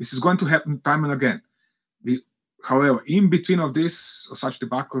 This is going to happen time and again. However, in between of this, or such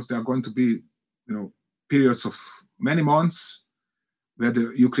debacles, there are going to be, periods of many months where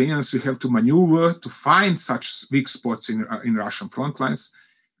the Ukrainians will have to maneuver to find such weak spots in Russian front lines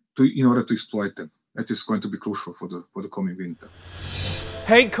in order to exploit them. That is going to be crucial for the coming winter.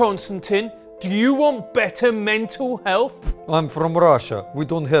 Hey, Konstantin, do you want better mental health? I'm from Russia. We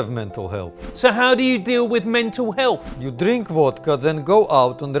don't have mental health. So how do you deal with mental health? You drink vodka, then go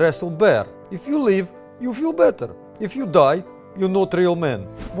out and wrestle bear. If you live, you feel better. If you die, you're not real man.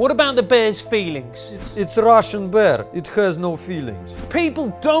 What about the bear's feelings? It's Russian bear. It has no feelings.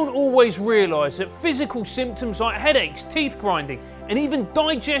 People don't always realise that physical symptoms like headaches, teeth grinding, and even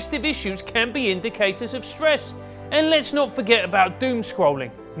digestive issues can be indicators of stress. And let's not forget about doom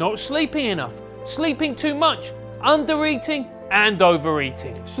scrolling, not sleeping enough, sleeping too much, undereating and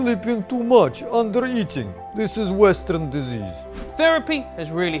overeating. Sleeping too much, undereating. This is Western disease. Therapy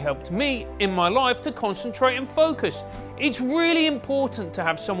has really helped me in my life to concentrate and focus. It's really important to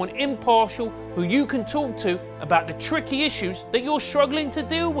have someone impartial who you can talk to about the tricky issues that you're struggling to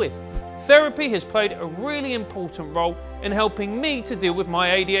deal with. Therapy has played a really important role in helping me to deal with my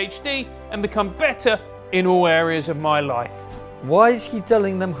ADHD and become better in all areas of my life. Why is he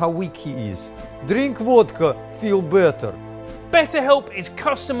telling them how weak he is? Drink vodka, feel better. BetterHelp is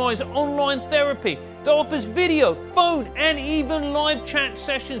customized online therapy that offers video, phone, and even live chat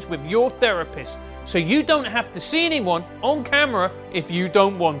sessions with your therapist, so you don't have to see anyone on camera if you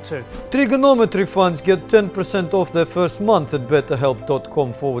don't want to. Trigonometry fans get 10% off their first month at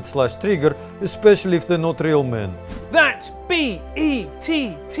betterhelp.com/trigger, especially if they're not real men. That's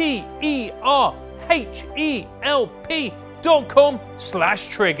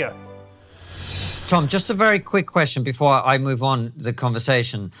BETTERHELP.com/trigger. Tom, just a very quick question before I move on the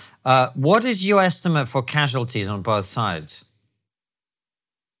conversation. What is your estimate for casualties on both sides?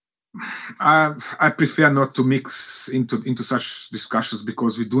 I prefer not to mix into such discussions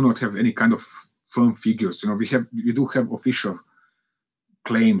because we do not have any kind of firm figures. We do have official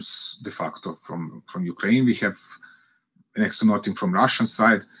claims de facto from Ukraine. We have next to nothing from Russian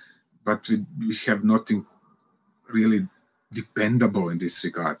side, but we have nothing really dependable in these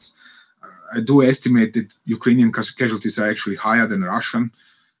regards. I do estimate that Ukrainian casualties are actually higher than Russian.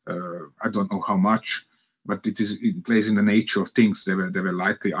 I don't know how much, but it plays in the nature of things. They were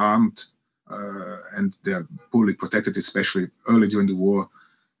lightly armed, and they are poorly protected, especially early during the war,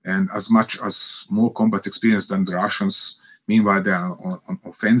 and as much as more combat experience than the Russians. Meanwhile, they are on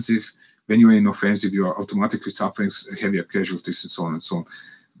offensive. When you're in offensive, you are automatically suffering heavier casualties and so on and so on.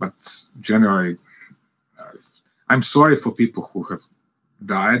 But generally, I'm sorry for people who have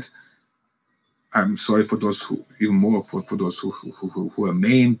died. I'm sorry for those who, even more for those who are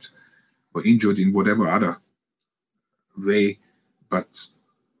maimed or injured in whatever other way. But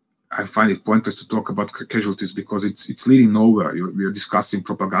I find it pointless to talk about casualties because it's leading nowhere. We are discussing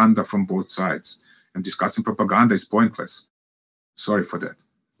propaganda from both sides, and discussing propaganda is pointless. Sorry for that.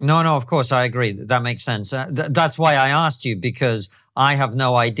 No, of course, I agree. That makes sense. That's why I asked you, because I have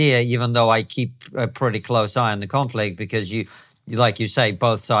no idea, even though I keep a pretty close eye on the conflict, because like you say,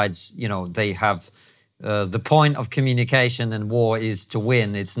 both sides, they have the point of communication, and war is to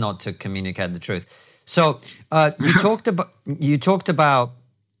win. It's not to communicate the truth. So you talked about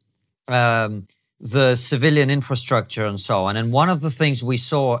the civilian infrastructure and so on. And one of the things we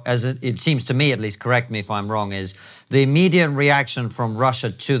saw, as it seems to me at least, correct me if I'm wrong, is the immediate reaction from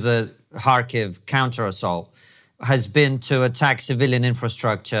Russia to the Kharkiv counter-assault has been to attack civilian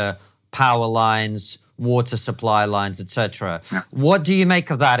infrastructure, power lines, water supply lines, etc. Yeah. What do you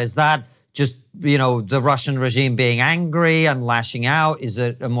make of that? Is that just, the Russian regime being angry and lashing out? Is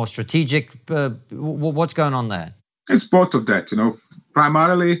it a more strategic? What's going on there? It's both of that.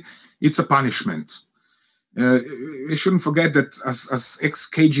 Primarily, it's a punishment. We shouldn't forget that as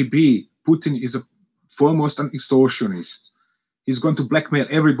ex-KGB, Putin is a foremost an extortionist. He's going to blackmail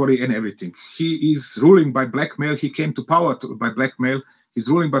everybody and everything. He is ruling by blackmail. He came to power by blackmail. He's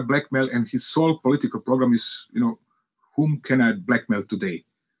ruling by blackmail, and his sole political program is, whom can I blackmail today?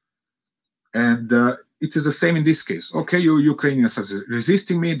 And it is the same in this case. Okay, you Ukrainians are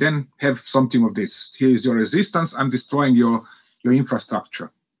resisting me, then have something of this. Here is your resistance. I'm destroying your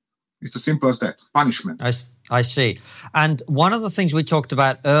infrastructure. It's as simple as that. Punishment. I see. And one of the things we talked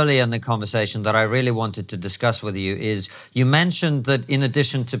about earlier in the conversation that I really wanted to discuss with you is you mentioned that in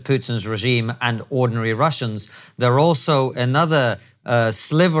addition to Putin's regime and ordinary Russians, there are also another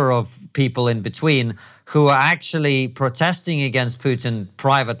sliver of people in between who are actually protesting against Putin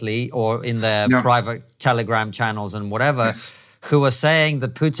privately or in their private Telegram channels and whatever, who are saying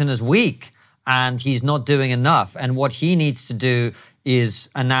that Putin is weak and he's not doing enough. And what he needs to do is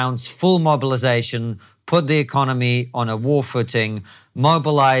announce full mobilization, put the economy on a war footing,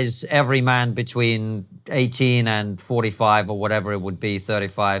 mobilize every man between 18 and 45 or whatever it would be,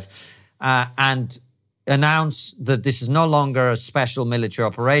 35, and announce that this is no longer a special military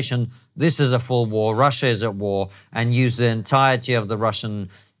operation. This is a full war. Russia is at war, and use the entirety of the Russian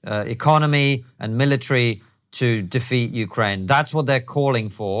economy and military to defeat Ukraine. That's what they're calling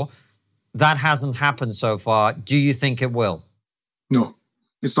for. That hasn't happened so far. Do you think it will? No,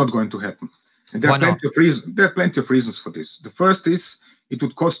 it's not going to happen. And there are plenty of reasons for this. The first is it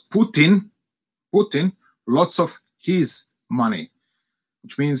would cost Putin lots of his money,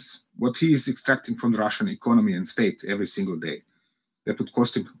 which means what he is extracting from the Russian economy and state every single day. That would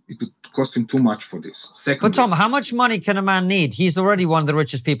cost him. It would cost him too much for this. Second, but Tom, how much money can a man need? He's already one of the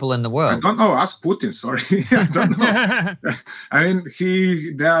richest people in the world. I don't know. Ask Putin. Sorry, I don't know. I mean,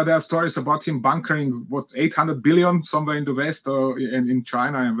 there are stories about him bunkering 800 billion somewhere in the West or in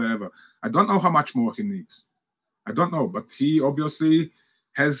China and wherever. I don't know how much more he needs. I don't know, but he obviously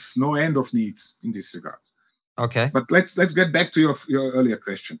has no end of needs in this regard. Okay. But let's get back to your earlier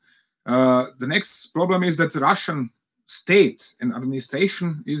question. The next problem is that the Russian state and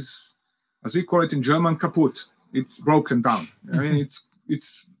administration is, as we call it in German, kaput. It's broken down. I mean,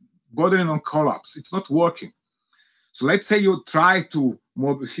 it's bordering on collapse. It's not working. So let's say you try to,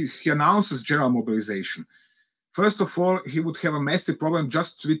 he announces general mobilization. First of all, he would have a massive problem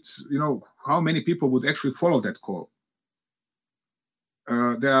just with, how many people would actually follow that call.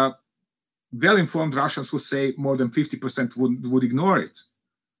 There are well-informed Russians who say more than 50% would ignore it.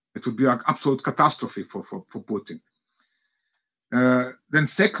 It would be an absolute catastrophe for Putin. Then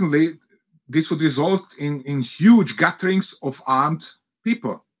secondly, this would result in huge gatherings of armed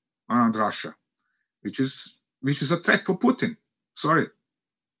people around Russia, which is a threat for Putin. Sorry.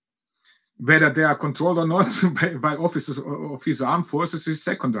 Whether they are controlled or not by officers of his armed forces is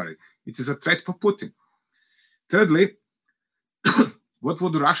secondary. It is a threat for Putin. Thirdly, what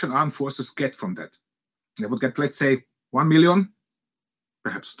would the Russian armed forces get from that? They would get, let's say, 1 million,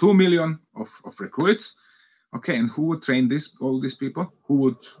 perhaps 2 million of recruits. Okay, and who would train all these people? Who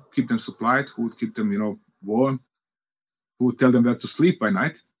would keep them supplied? Who would keep them, warm? Who would tell them where to sleep by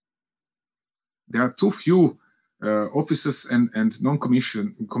night? There are too few officers and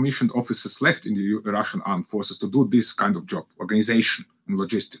commissioned officers left in the Russian armed forces to do this kind of job, organization and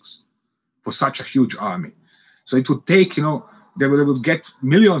logistics, for such a huge army. So it would take, they would get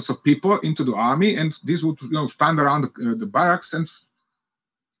millions of people into the army, and this would, stand around the barracks, and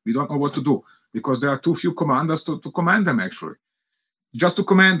we don't know what to do, because there are too few commanders to command them, actually. Just to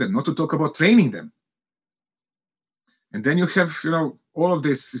command them, not to talk about training them. And then you have, all of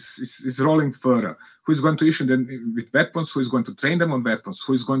this is rolling further. Who is going to issue them with weapons? Who is going to train them on weapons?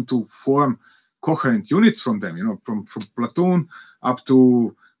 Who is going to form coherent units from them, from platoon up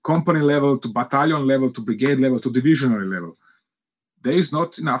to company level, to battalion level, to brigade level, to divisionary level? There is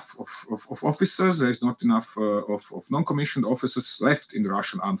not enough of officers. There is not enough of non-commissioned officers left in the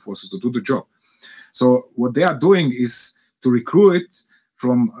Russian armed forces to do the job. So what they are doing is to recruit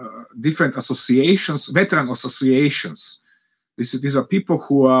from different associations, veteran associations. These are people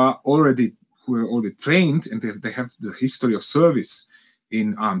who are already trained, and they have the history of service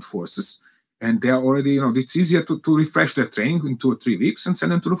in armed forces, and they are already, it's easier to refresh their training in 2 or 3 weeks and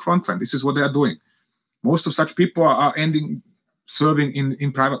send them to the front line. This is what they are doing. Most of such people are ending serving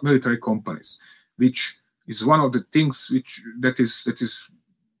in private military companies, which is one of the things that is,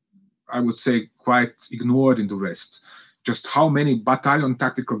 I would say, quite ignored in the West. Just how many battalion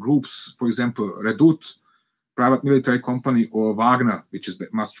tactical groups, for example, Redut, private military company, or Wagner, which is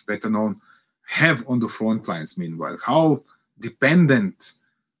much better known, have on the front lines meanwhile. How dependent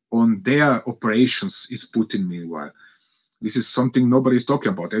on their operations is Putin meanwhile. This is something nobody's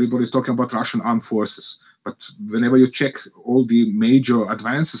talking about. Everybody's talking about Russian armed forces. But whenever you check all the major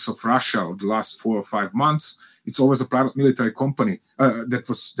advances of Russia of the last 4 or 5 months, it's always a private military company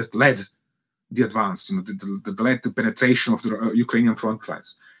that led the advance, that led the penetration of the Ukrainian front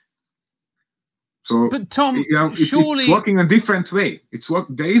lines. So, but Tom, surely it's working a different way.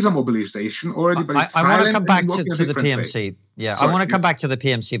 There is a mobilization already, but it's I want to come back to the PMC. Way. Yeah, Sorry, I want to come back to the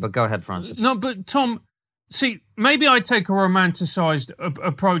PMC, but go ahead, Francis. No, but Tom, see, maybe I take a romanticized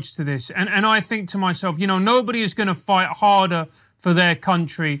approach to this, and I think to myself, nobody is going to fight harder for their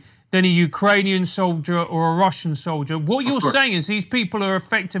country than a Ukrainian soldier or a Russian soldier. What you're saying is these people are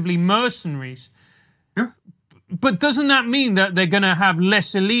effectively mercenaries. Yeah. But doesn't that mean that they're going to have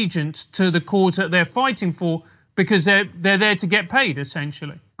less allegiance to the cause that they're fighting for because they're there to get paid,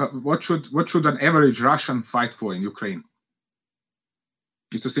 essentially? What should an average Russian fight for in Ukraine?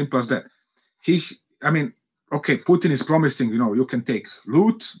 It's as simple as that. Okay, Putin is promising, you can take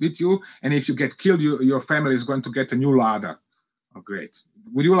loot with you, and if you get killed, your family is going to get a new Lada. Oh, great.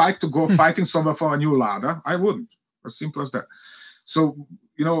 Would you like to go fighting somewhere for a new Lada? I wouldn't. As simple as that. So,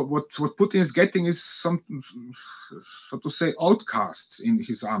 what Putin is getting is some, so to say, outcasts in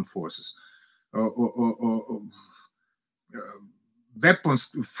his armed forces, or weapons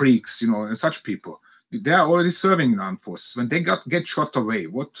freaks, and such people. They are already serving in armed forces. When they get shot away,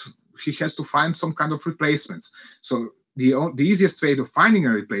 he has to find some kind of replacements. So the easiest way to finding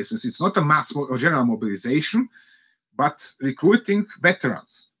a replacement is not a mass or general mobilization, but recruiting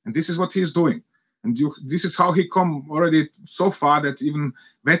veterans. And this is what he is doing. And this is how he come already so far that even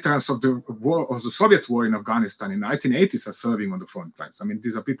veterans of the Soviet war in Afghanistan in the 1980s are serving on the front lines.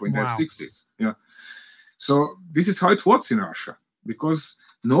 These are people in their 60s. Yeah. So this is how it works in Russia, because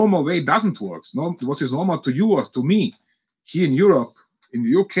normal way doesn't work. What is normal to you or to me here in Europe, in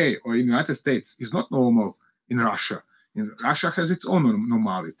the UK or in the United States is not normal in Russia. Russia has its own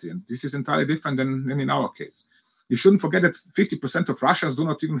normality, and this is entirely different than in our case. You shouldn't forget that 50% of Russians do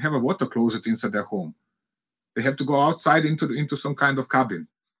not even have a water closet inside their home. They have to go outside into some kind of cabin.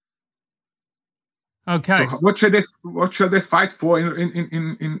 Okay. So what shall they fight for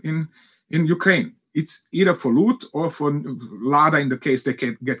in Ukraine? It's either for loot or for Lada in the case they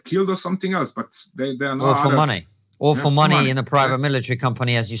can get killed or something else. But they are not. Or for money. or for money in a private yes. military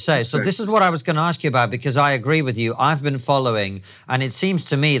company, as you say. So this is what I was going to ask you about, because I agree with you. I've been following, and it seems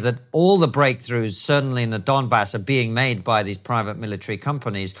to me that all the breakthroughs, certainly in the Donbass, are being made by these private military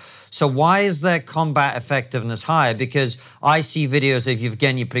companies. So why is their combat effectiveness higher? Because I see videos of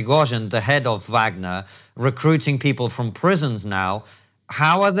Yevgeny Prigozhin, the head of Wagner, recruiting people from prisons now.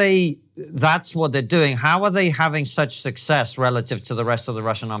 How are they, that's what they're doing, how are they having such success relative to the rest of the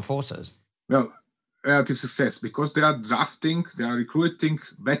Russian armed forces? Well, relative success, because they are drafting, they are recruiting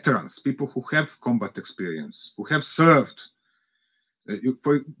veterans, people who have combat experience, who have served.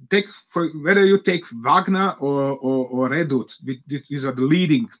 Whether you take Wagner or Redut, these are the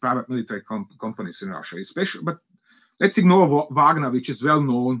leading private military companies in Russia, especially. But let's ignore Wagner, which is well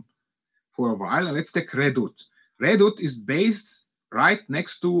known for a while, and let's take Redut. Redut is based right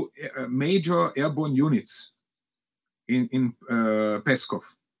next to major airborne units in Peskov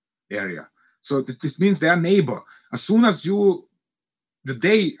area. So this means they are neighbor. As soon as the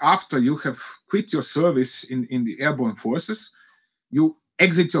day after you have quit your service in the airborne forces, you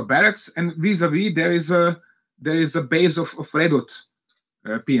exit your barracks, and vis-a-vis there is a base of Redut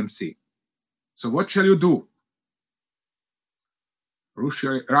PMC. So what shall you do?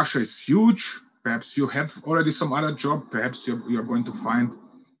 Russia is huge. Perhaps you have already some other job. Perhaps you're going to find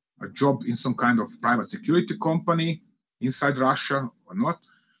a job in some kind of private security company inside Russia or not.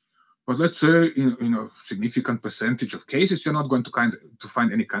 But let's say in a significant percentage of cases, you're not going to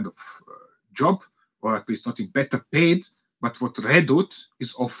find any kind of job, or at least not in better paid, but what Redut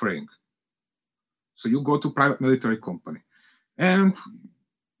is offering. So you go to private military company. And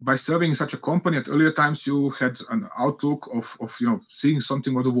by serving in such a company at earlier times, you had an outlook of seeing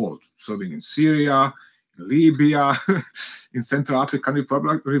something of the world, serving in Syria, in Libya, in Central African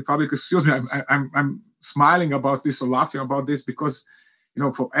Republic. Excuse me, I'm smiling about this or laughing about this because,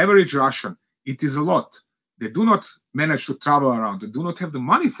 for average Russian, it is a lot. They do not manage to travel around. They do not have the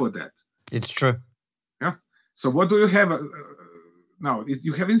money for that. It's true. Yeah. So what do you have now?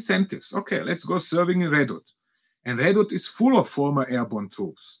 You have incentives. Okay, let's go serving in Redut. And Redut is full of former airborne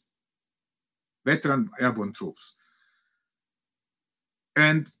troops, veteran airborne troops.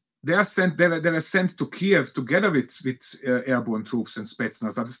 And they are sent to Kiev together with airborne troops and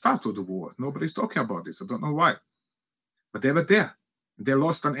Spetsnaz at the start of the war. Nobody's talking about this. I don't know why. But they were there. They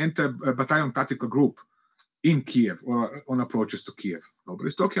lost an entire battalion tactical group in Kiev or on approaches to Kiev.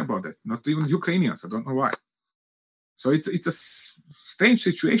 Nobody's talking about that. Not even Ukrainians. I don't know why. So it's a strange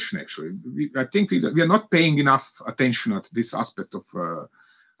situation, actually. I think we are not paying enough attention at this aspect of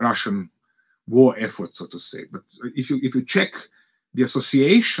Russian war effort, so to say. But if you check the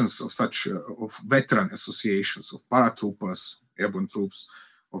associations of such of veteran associations of paratroopers, airborne troops,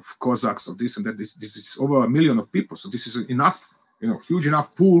 of Cossacks, of this and that, this is over 1 million of people. So this is enough, huge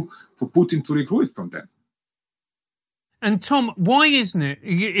enough pool for Putin to recruit from them. And Tom, why isn't it,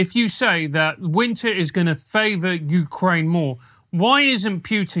 if you say that winter is going to favour Ukraine more, why isn't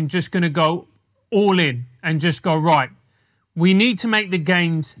Putin just going to go all in and just go, right, we need to make the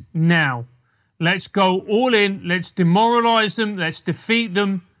gains now. Let's go all in, let's demoralise them, let's defeat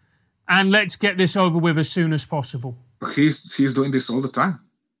them, and let's get this over with as soon as possible. He's doing this all the time.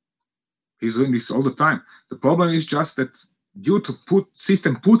 He's doing this all the time. The problem is just that due to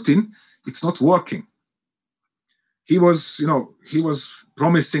system Putin, it's not working. He was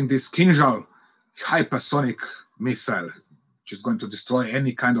promising this Kinzhal hypersonic missile, which is going to destroy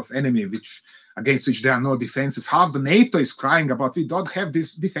any kind of enemy against which there are no defenses. Half the NATO is crying about, we don't have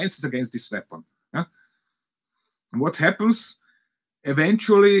these defenses against this weapon. Yeah? And what happens?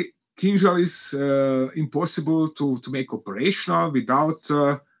 Eventually, Kinzhal is impossible to make operational without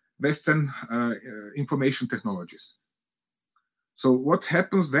Western information technologies. So what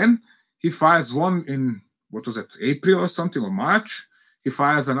happens then? He fires one in, April or something, or March. He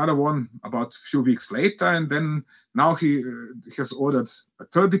fires another one about a few weeks later, and then now he has ordered a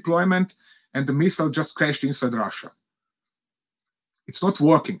third deployment, and the missile just crashed inside Russia. It's not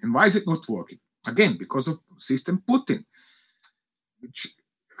working. And why is it not working? Again, because of system Putin.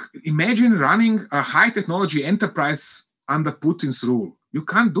 Imagine running a high-technology enterprise under Putin's rule. You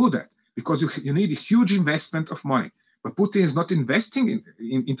can't do that because you need a huge investment of money. But Putin is not investing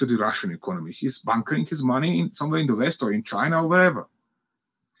into the Russian economy. He's bunkering his money somewhere in the West or in China or wherever.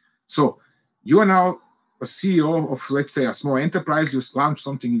 So you are now a CEO of, let's say, a small enterprise. You launch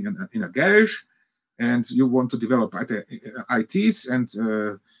something in a garage, and you want to develop ITs, and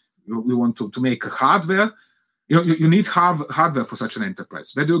you want to make hardware. You need hardware for such an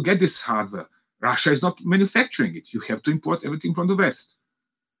enterprise. Where do you get this hardware? Russia is not manufacturing it. You have to import everything from the West.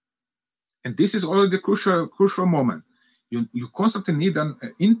 And this is already the crucial moment. You constantly need an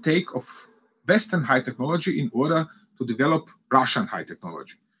intake of Western high technology in order to develop Russian high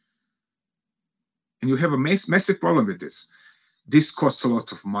technology. And you have a massive problem with this. This costs a lot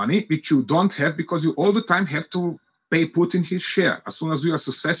of money, which you don't have because you all the time have to pay Putin his share. As soon as you are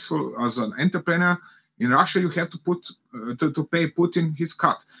successful as an entrepreneur in Russia, you have to pay Putin his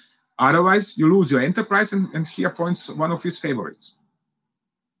cut. Otherwise, you lose your enterprise, and he appoints one of his favorites.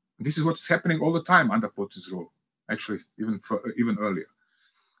 This is what's happening all the time under Putin's rule, actually, even earlier.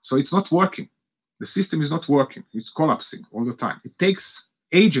 So it's not working. The system is not working. It's collapsing all the time. It takes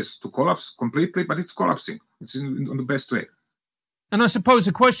ages to collapse completely, but it's collapsing. It's in the best way. And I suppose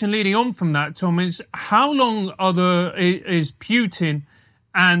the question leading on from that, Tom, is how long is Putin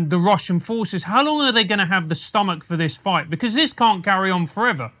and the Russian forces, how long are they going to have the stomach for this fight? Because this can't carry on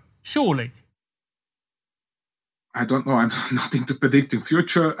forever, surely. I don't know. I'm not into predicting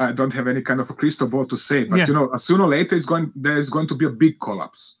future. I don't have any kind of a crystal ball to say. But, sooner or later, there's going to be a big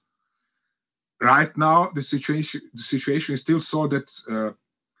collapse. Right now, the situation is still so that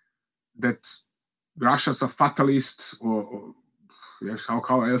Russians are fatalist, or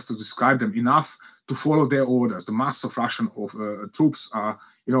how else to describe them, enough to follow their orders. The mass of Russian troops are,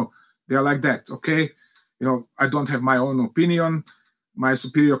 they are like that. Okay, I don't have my own opinion. My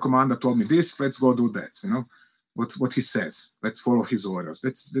superior commander told me this. Let's go do that. What he says. Let's follow his orders.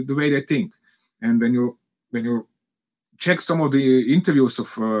 That's the way they think. And when you check some of the interviews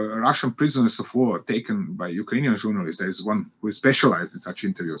of Russian prisoners of war taken by Ukrainian journalists, there is one who is specialized in such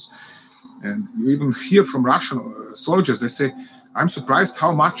interviews. And you even hear from Russian soldiers, they say, I'm surprised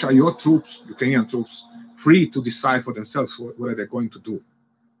how much are your troops, Ukrainian troops, free to decide for themselves what they're going to do.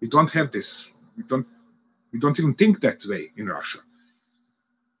 We don't have this. We don't even think that way in Russia.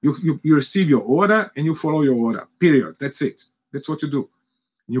 You receive your order and you follow your order, period. That's it. That's what you do.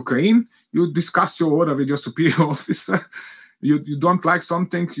 In Ukraine, you discuss your order with your superior officer. You don't like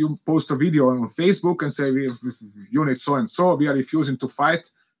something, you post a video on Facebook and say, unit so-and-so, we are refusing to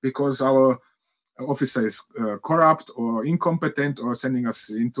fight because our officer is corrupt or incompetent or sending us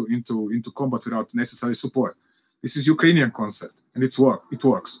into combat without necessary support. This is Ukrainian concept, and it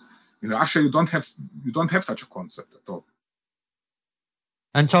works. In Russia, you don't have such a concept at all.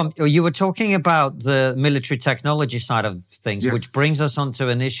 And Tom, you were talking about the military technology side of things, yes, which brings us onto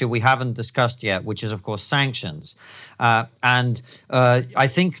an issue we haven't discussed yet, which is, of course, sanctions. I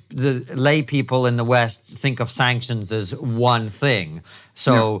think the lay people in the West think of sanctions as one thing.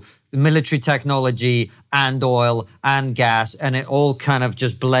 So military technology and oil and gas, and it all kind of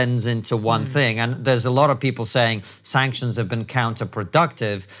just blends into one thing. And there's a lot of people saying sanctions have been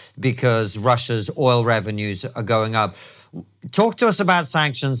counterproductive because Russia's oil revenues are going up. Talk to us about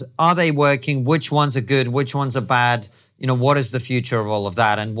sanctions. Are they working? Which ones are good? Which ones are bad? What is the future of all of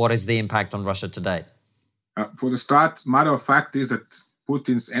that? And what is the impact on Russia today? For the start, matter of fact is that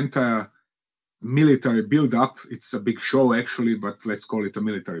Putin's entire military build-up, it's a big show actually, but let's call it a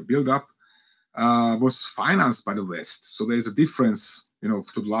military build-up, was financed by the West. So there's a difference, to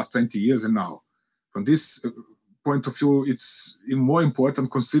the last 20 years and now. From this point of view, it's even more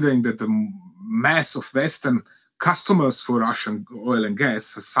important considering that the mass of Western customers for Russian oil and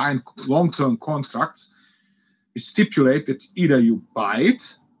gas have signed long-term contracts which stipulate that either you buy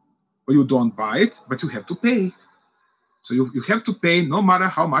it or you don't buy it, but you have to pay. So you have to pay no matter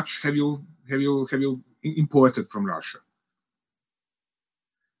how much have you imported from Russia.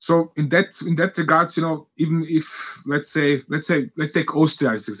 So in that regards, even if let's take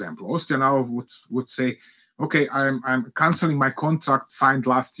Austria as example. Austria now would say, okay, I'm canceling my contract signed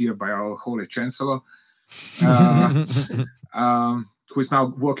last year by our Holy Chancellor. Who is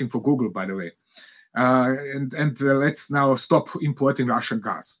now working for Google, by the way. Let's now stop importing Russian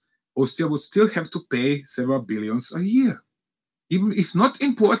gas. Austria would still have to pay several billions a year, even if not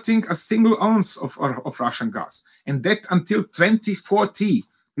importing a single ounce of Russian gas. And that until 2040,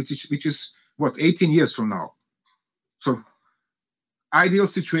 which is, 18 years from now. So, ideal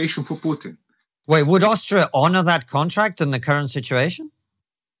situation for Putin. Wait, would Austria honor that contract in the current situation?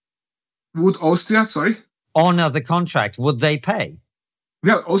 Would Austria, honor the contract? Would they pay?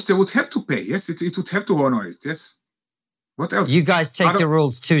 Well, Austria would have to pay, yes. It would have to honor it, yes. What else? You guys take your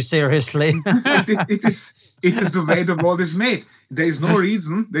rules too seriously. it is the way the world is made. There is no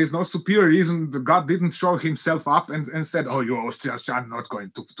reason, there is no superior reason the God didn't show himself up and said, oh, you Austrians are not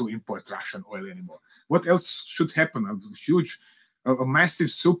going to import Russian oil anymore. What else should happen? A massive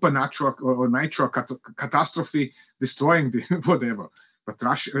supernatural or natural catastrophe destroying the whatever. But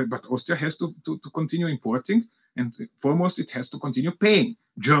Austria has to continue importing, and foremost, it has to continue paying.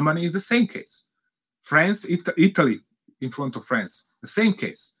 Germany is the same case. France, Italy, in front of France, the same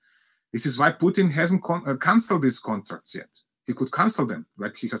case. This is why Putin hasn't cancelled these contracts yet. he could cancel them,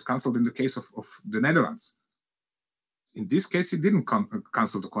 like he has canceled in the case of the Netherlands. In this case, he didn't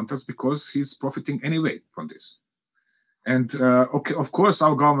cancel the contracts because he's profiting anyway from this. And okay, of course,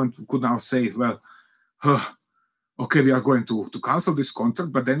 our government could now say, well, okay, we are going to cancel this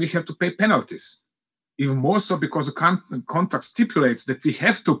contract, but then we have to pay penalties. Even more so because the contract stipulates that we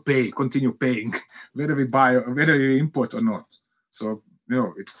have to continue paying, whether we buy, whether we import or not. So,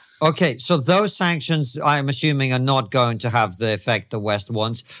 it's... Okay, so those sanctions, I'm assuming, are not going to have the effect the West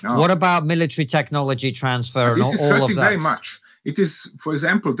wants. No. What about military technology transfer and all of that? This is hurting very much. It is, for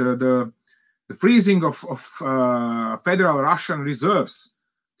example, the freezing of federal Russian reserves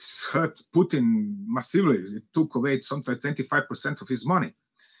hurt Putin massively. It took away something like 25% of his money.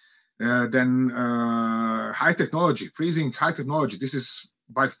 Then high technology, freezing high technology. This is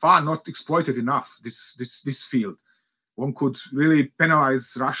by far not exploited enough, this field. One could really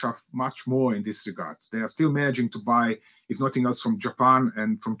penalize Russia much more in this regards. They are still managing to buy, if nothing else, from Japan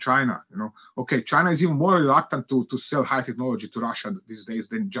and from China. Okay, China is even more reluctant to sell high technology to Russia these days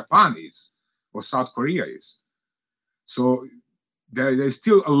than Japan is or South Korea is. So there is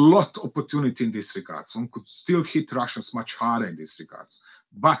still a lot of opportunity in this regards. One could still hit Russians much harder in this regards.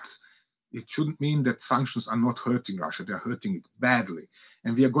 But it shouldn't mean that sanctions are not hurting Russia. They're hurting it badly.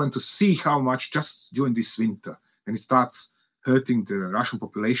 And we are going to see how much just during this winter. And it starts hurting the Russian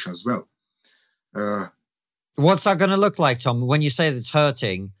population as well. What's that going to look like, Tom? When you say that it's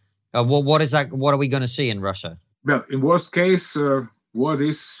hurting, what is that? What are we going to see in Russia? Well, in worst case, what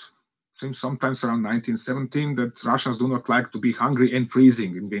is seems sometimes around 1917 that Russians do not like to be hungry and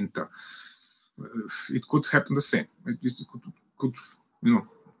freezing in winter. It could happen the same. It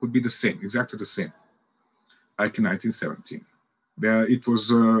could be the same, exactly the same, like in 1917. Where it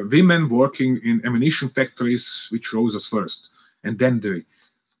was women working in ammunition factories which rose us first, and then the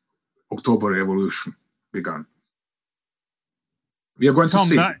October Revolution began. We are going to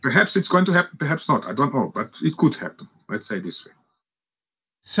see. Perhaps it's going to happen, perhaps not. I don't know, but it could happen. Let's say this way.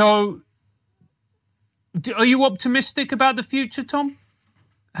 So, are you optimistic about the future, Tom?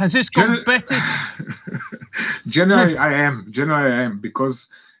 Has this got better? Generally, I am. Generally, I am, because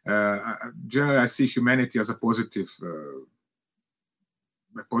generally I see humanity as a positive,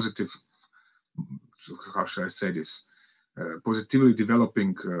 how should I say this? Positively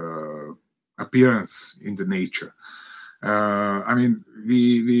developing appearance in the nature. I mean,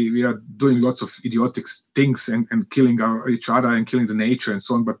 we are doing lots of idiotic things and killing each other and killing the nature and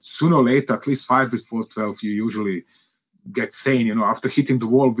so on. But sooner or later, at least 5 before 12, you usually get sane. After hitting the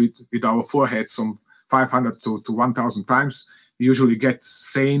wall with our foreheads some 500 to 1,000 times, we usually get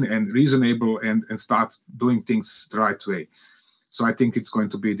sane and reasonable and start doing things the right way. So I think it's going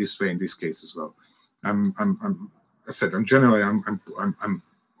to be this way in this case as well. I'm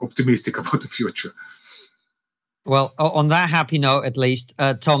optimistic about the future. Well, on that happy note, at least,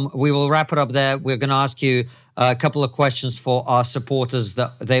 Tom, we will wrap it up there. We're going to ask you a couple of questions for our supporters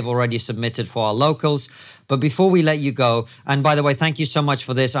that they've already submitted for our locals. But before we let you go, and by the way, thank you so much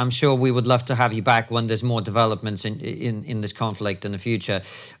for this. I'm sure we would love to have you back when there's more developments in this conflict in the future.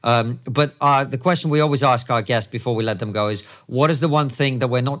 But the question we always ask our guests before we let them go is, what is the one thing that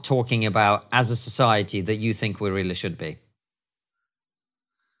we're not talking about as a society that you think we really should be?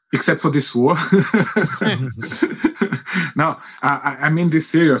 Except for this war. No, I mean this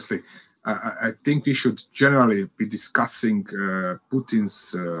seriously. I think we should generally be discussing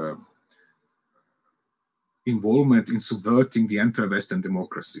Putin's involvement in subverting the anti-Western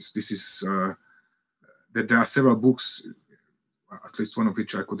democracies. This is that there are several books, at least one of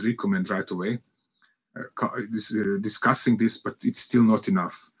which I could recommend right away, discussing this, but it's still not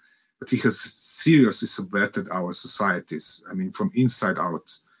enough. But he has seriously subverted our societies, I mean, from inside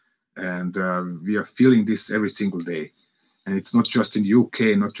out. And we are feeling this every single day. And it's not just in the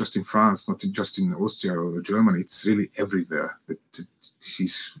UK, not just in France, not just in Austria or Germany. It's really everywhere.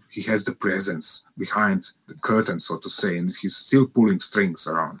 He has the presence behind the curtain, so to say, and he's still pulling strings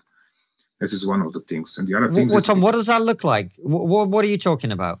around. This is one of the things. And the other things Tom, what does that look like? What are you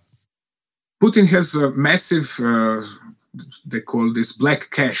talking about? Putin has a massive, they call this black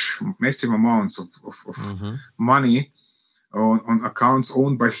cash, massive amounts of money on accounts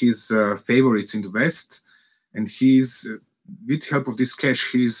owned by his favorites in the West. And he's, with help of this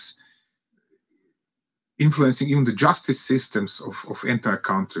cash, he's influencing even the justice systems of entire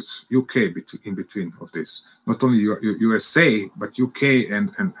countries, UK in between of this. Not only USA, but UK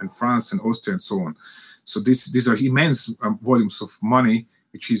and France and Austria and so on. So these are immense volumes of money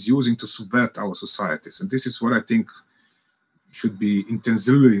which he's using to subvert our societies. And this is what I think should be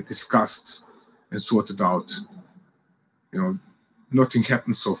intensively discussed and sorted out. Nothing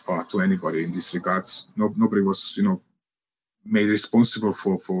happened so far to anybody in these regards. Nobody was, made responsible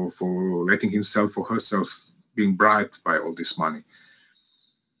for letting himself or herself being bribed by all this money.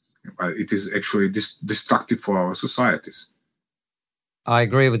 It is actually destructive for our societies. I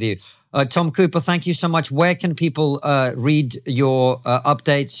agree with you. Tom Cooper, thank you so much. Where can people read your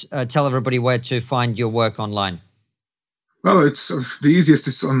updates? Tell everybody where to find your work online. Well, it's the easiest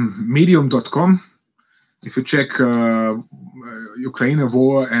is on medium.com. If you check Ukraine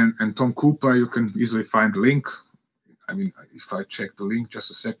war and Tom Cooper, you can easily find the link. I mean, if I check the link, just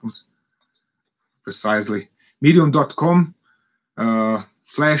a second, precisely. Medium.com /@Tom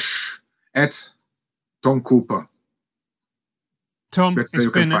Cooper. Tom,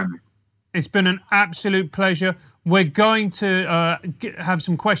 it's been an absolute pleasure. We're going to have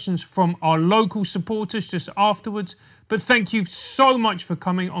some questions from our local supporters just afterwards. But thank you so much for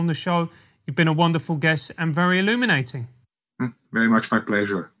coming on the show. You've been a wonderful guest and very illuminating. Very much my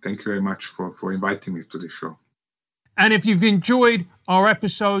pleasure. Thank you very much for inviting me to this show. And if you've enjoyed our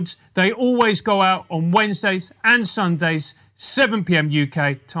episodes, they always go out on Wednesdays and Sundays, 7 p.m.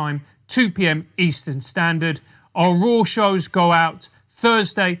 UK time, 2 p.m. Eastern Standard. Our Raw shows go out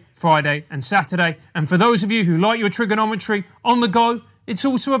Thursday, Friday and Saturday. And for those of you who like your trigonometry on the go, it's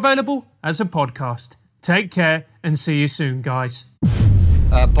also available as a podcast. Take care and see you soon, guys.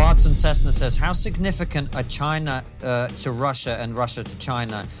 Barton Cessna says, how significant are China to Russia and Russia to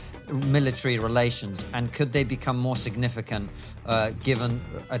China military relations, and could they become more significant given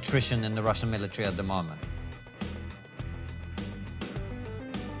attrition in the Russian military at the moment?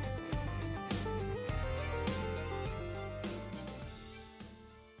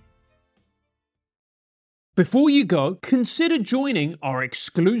 Before you go, consider joining our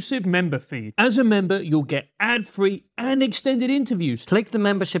exclusive member feed. As a member, you'll get ad-free and extended interviews. Click the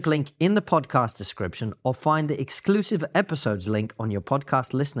membership link in the podcast description or find the exclusive episodes link on your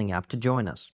podcast listening app to join us.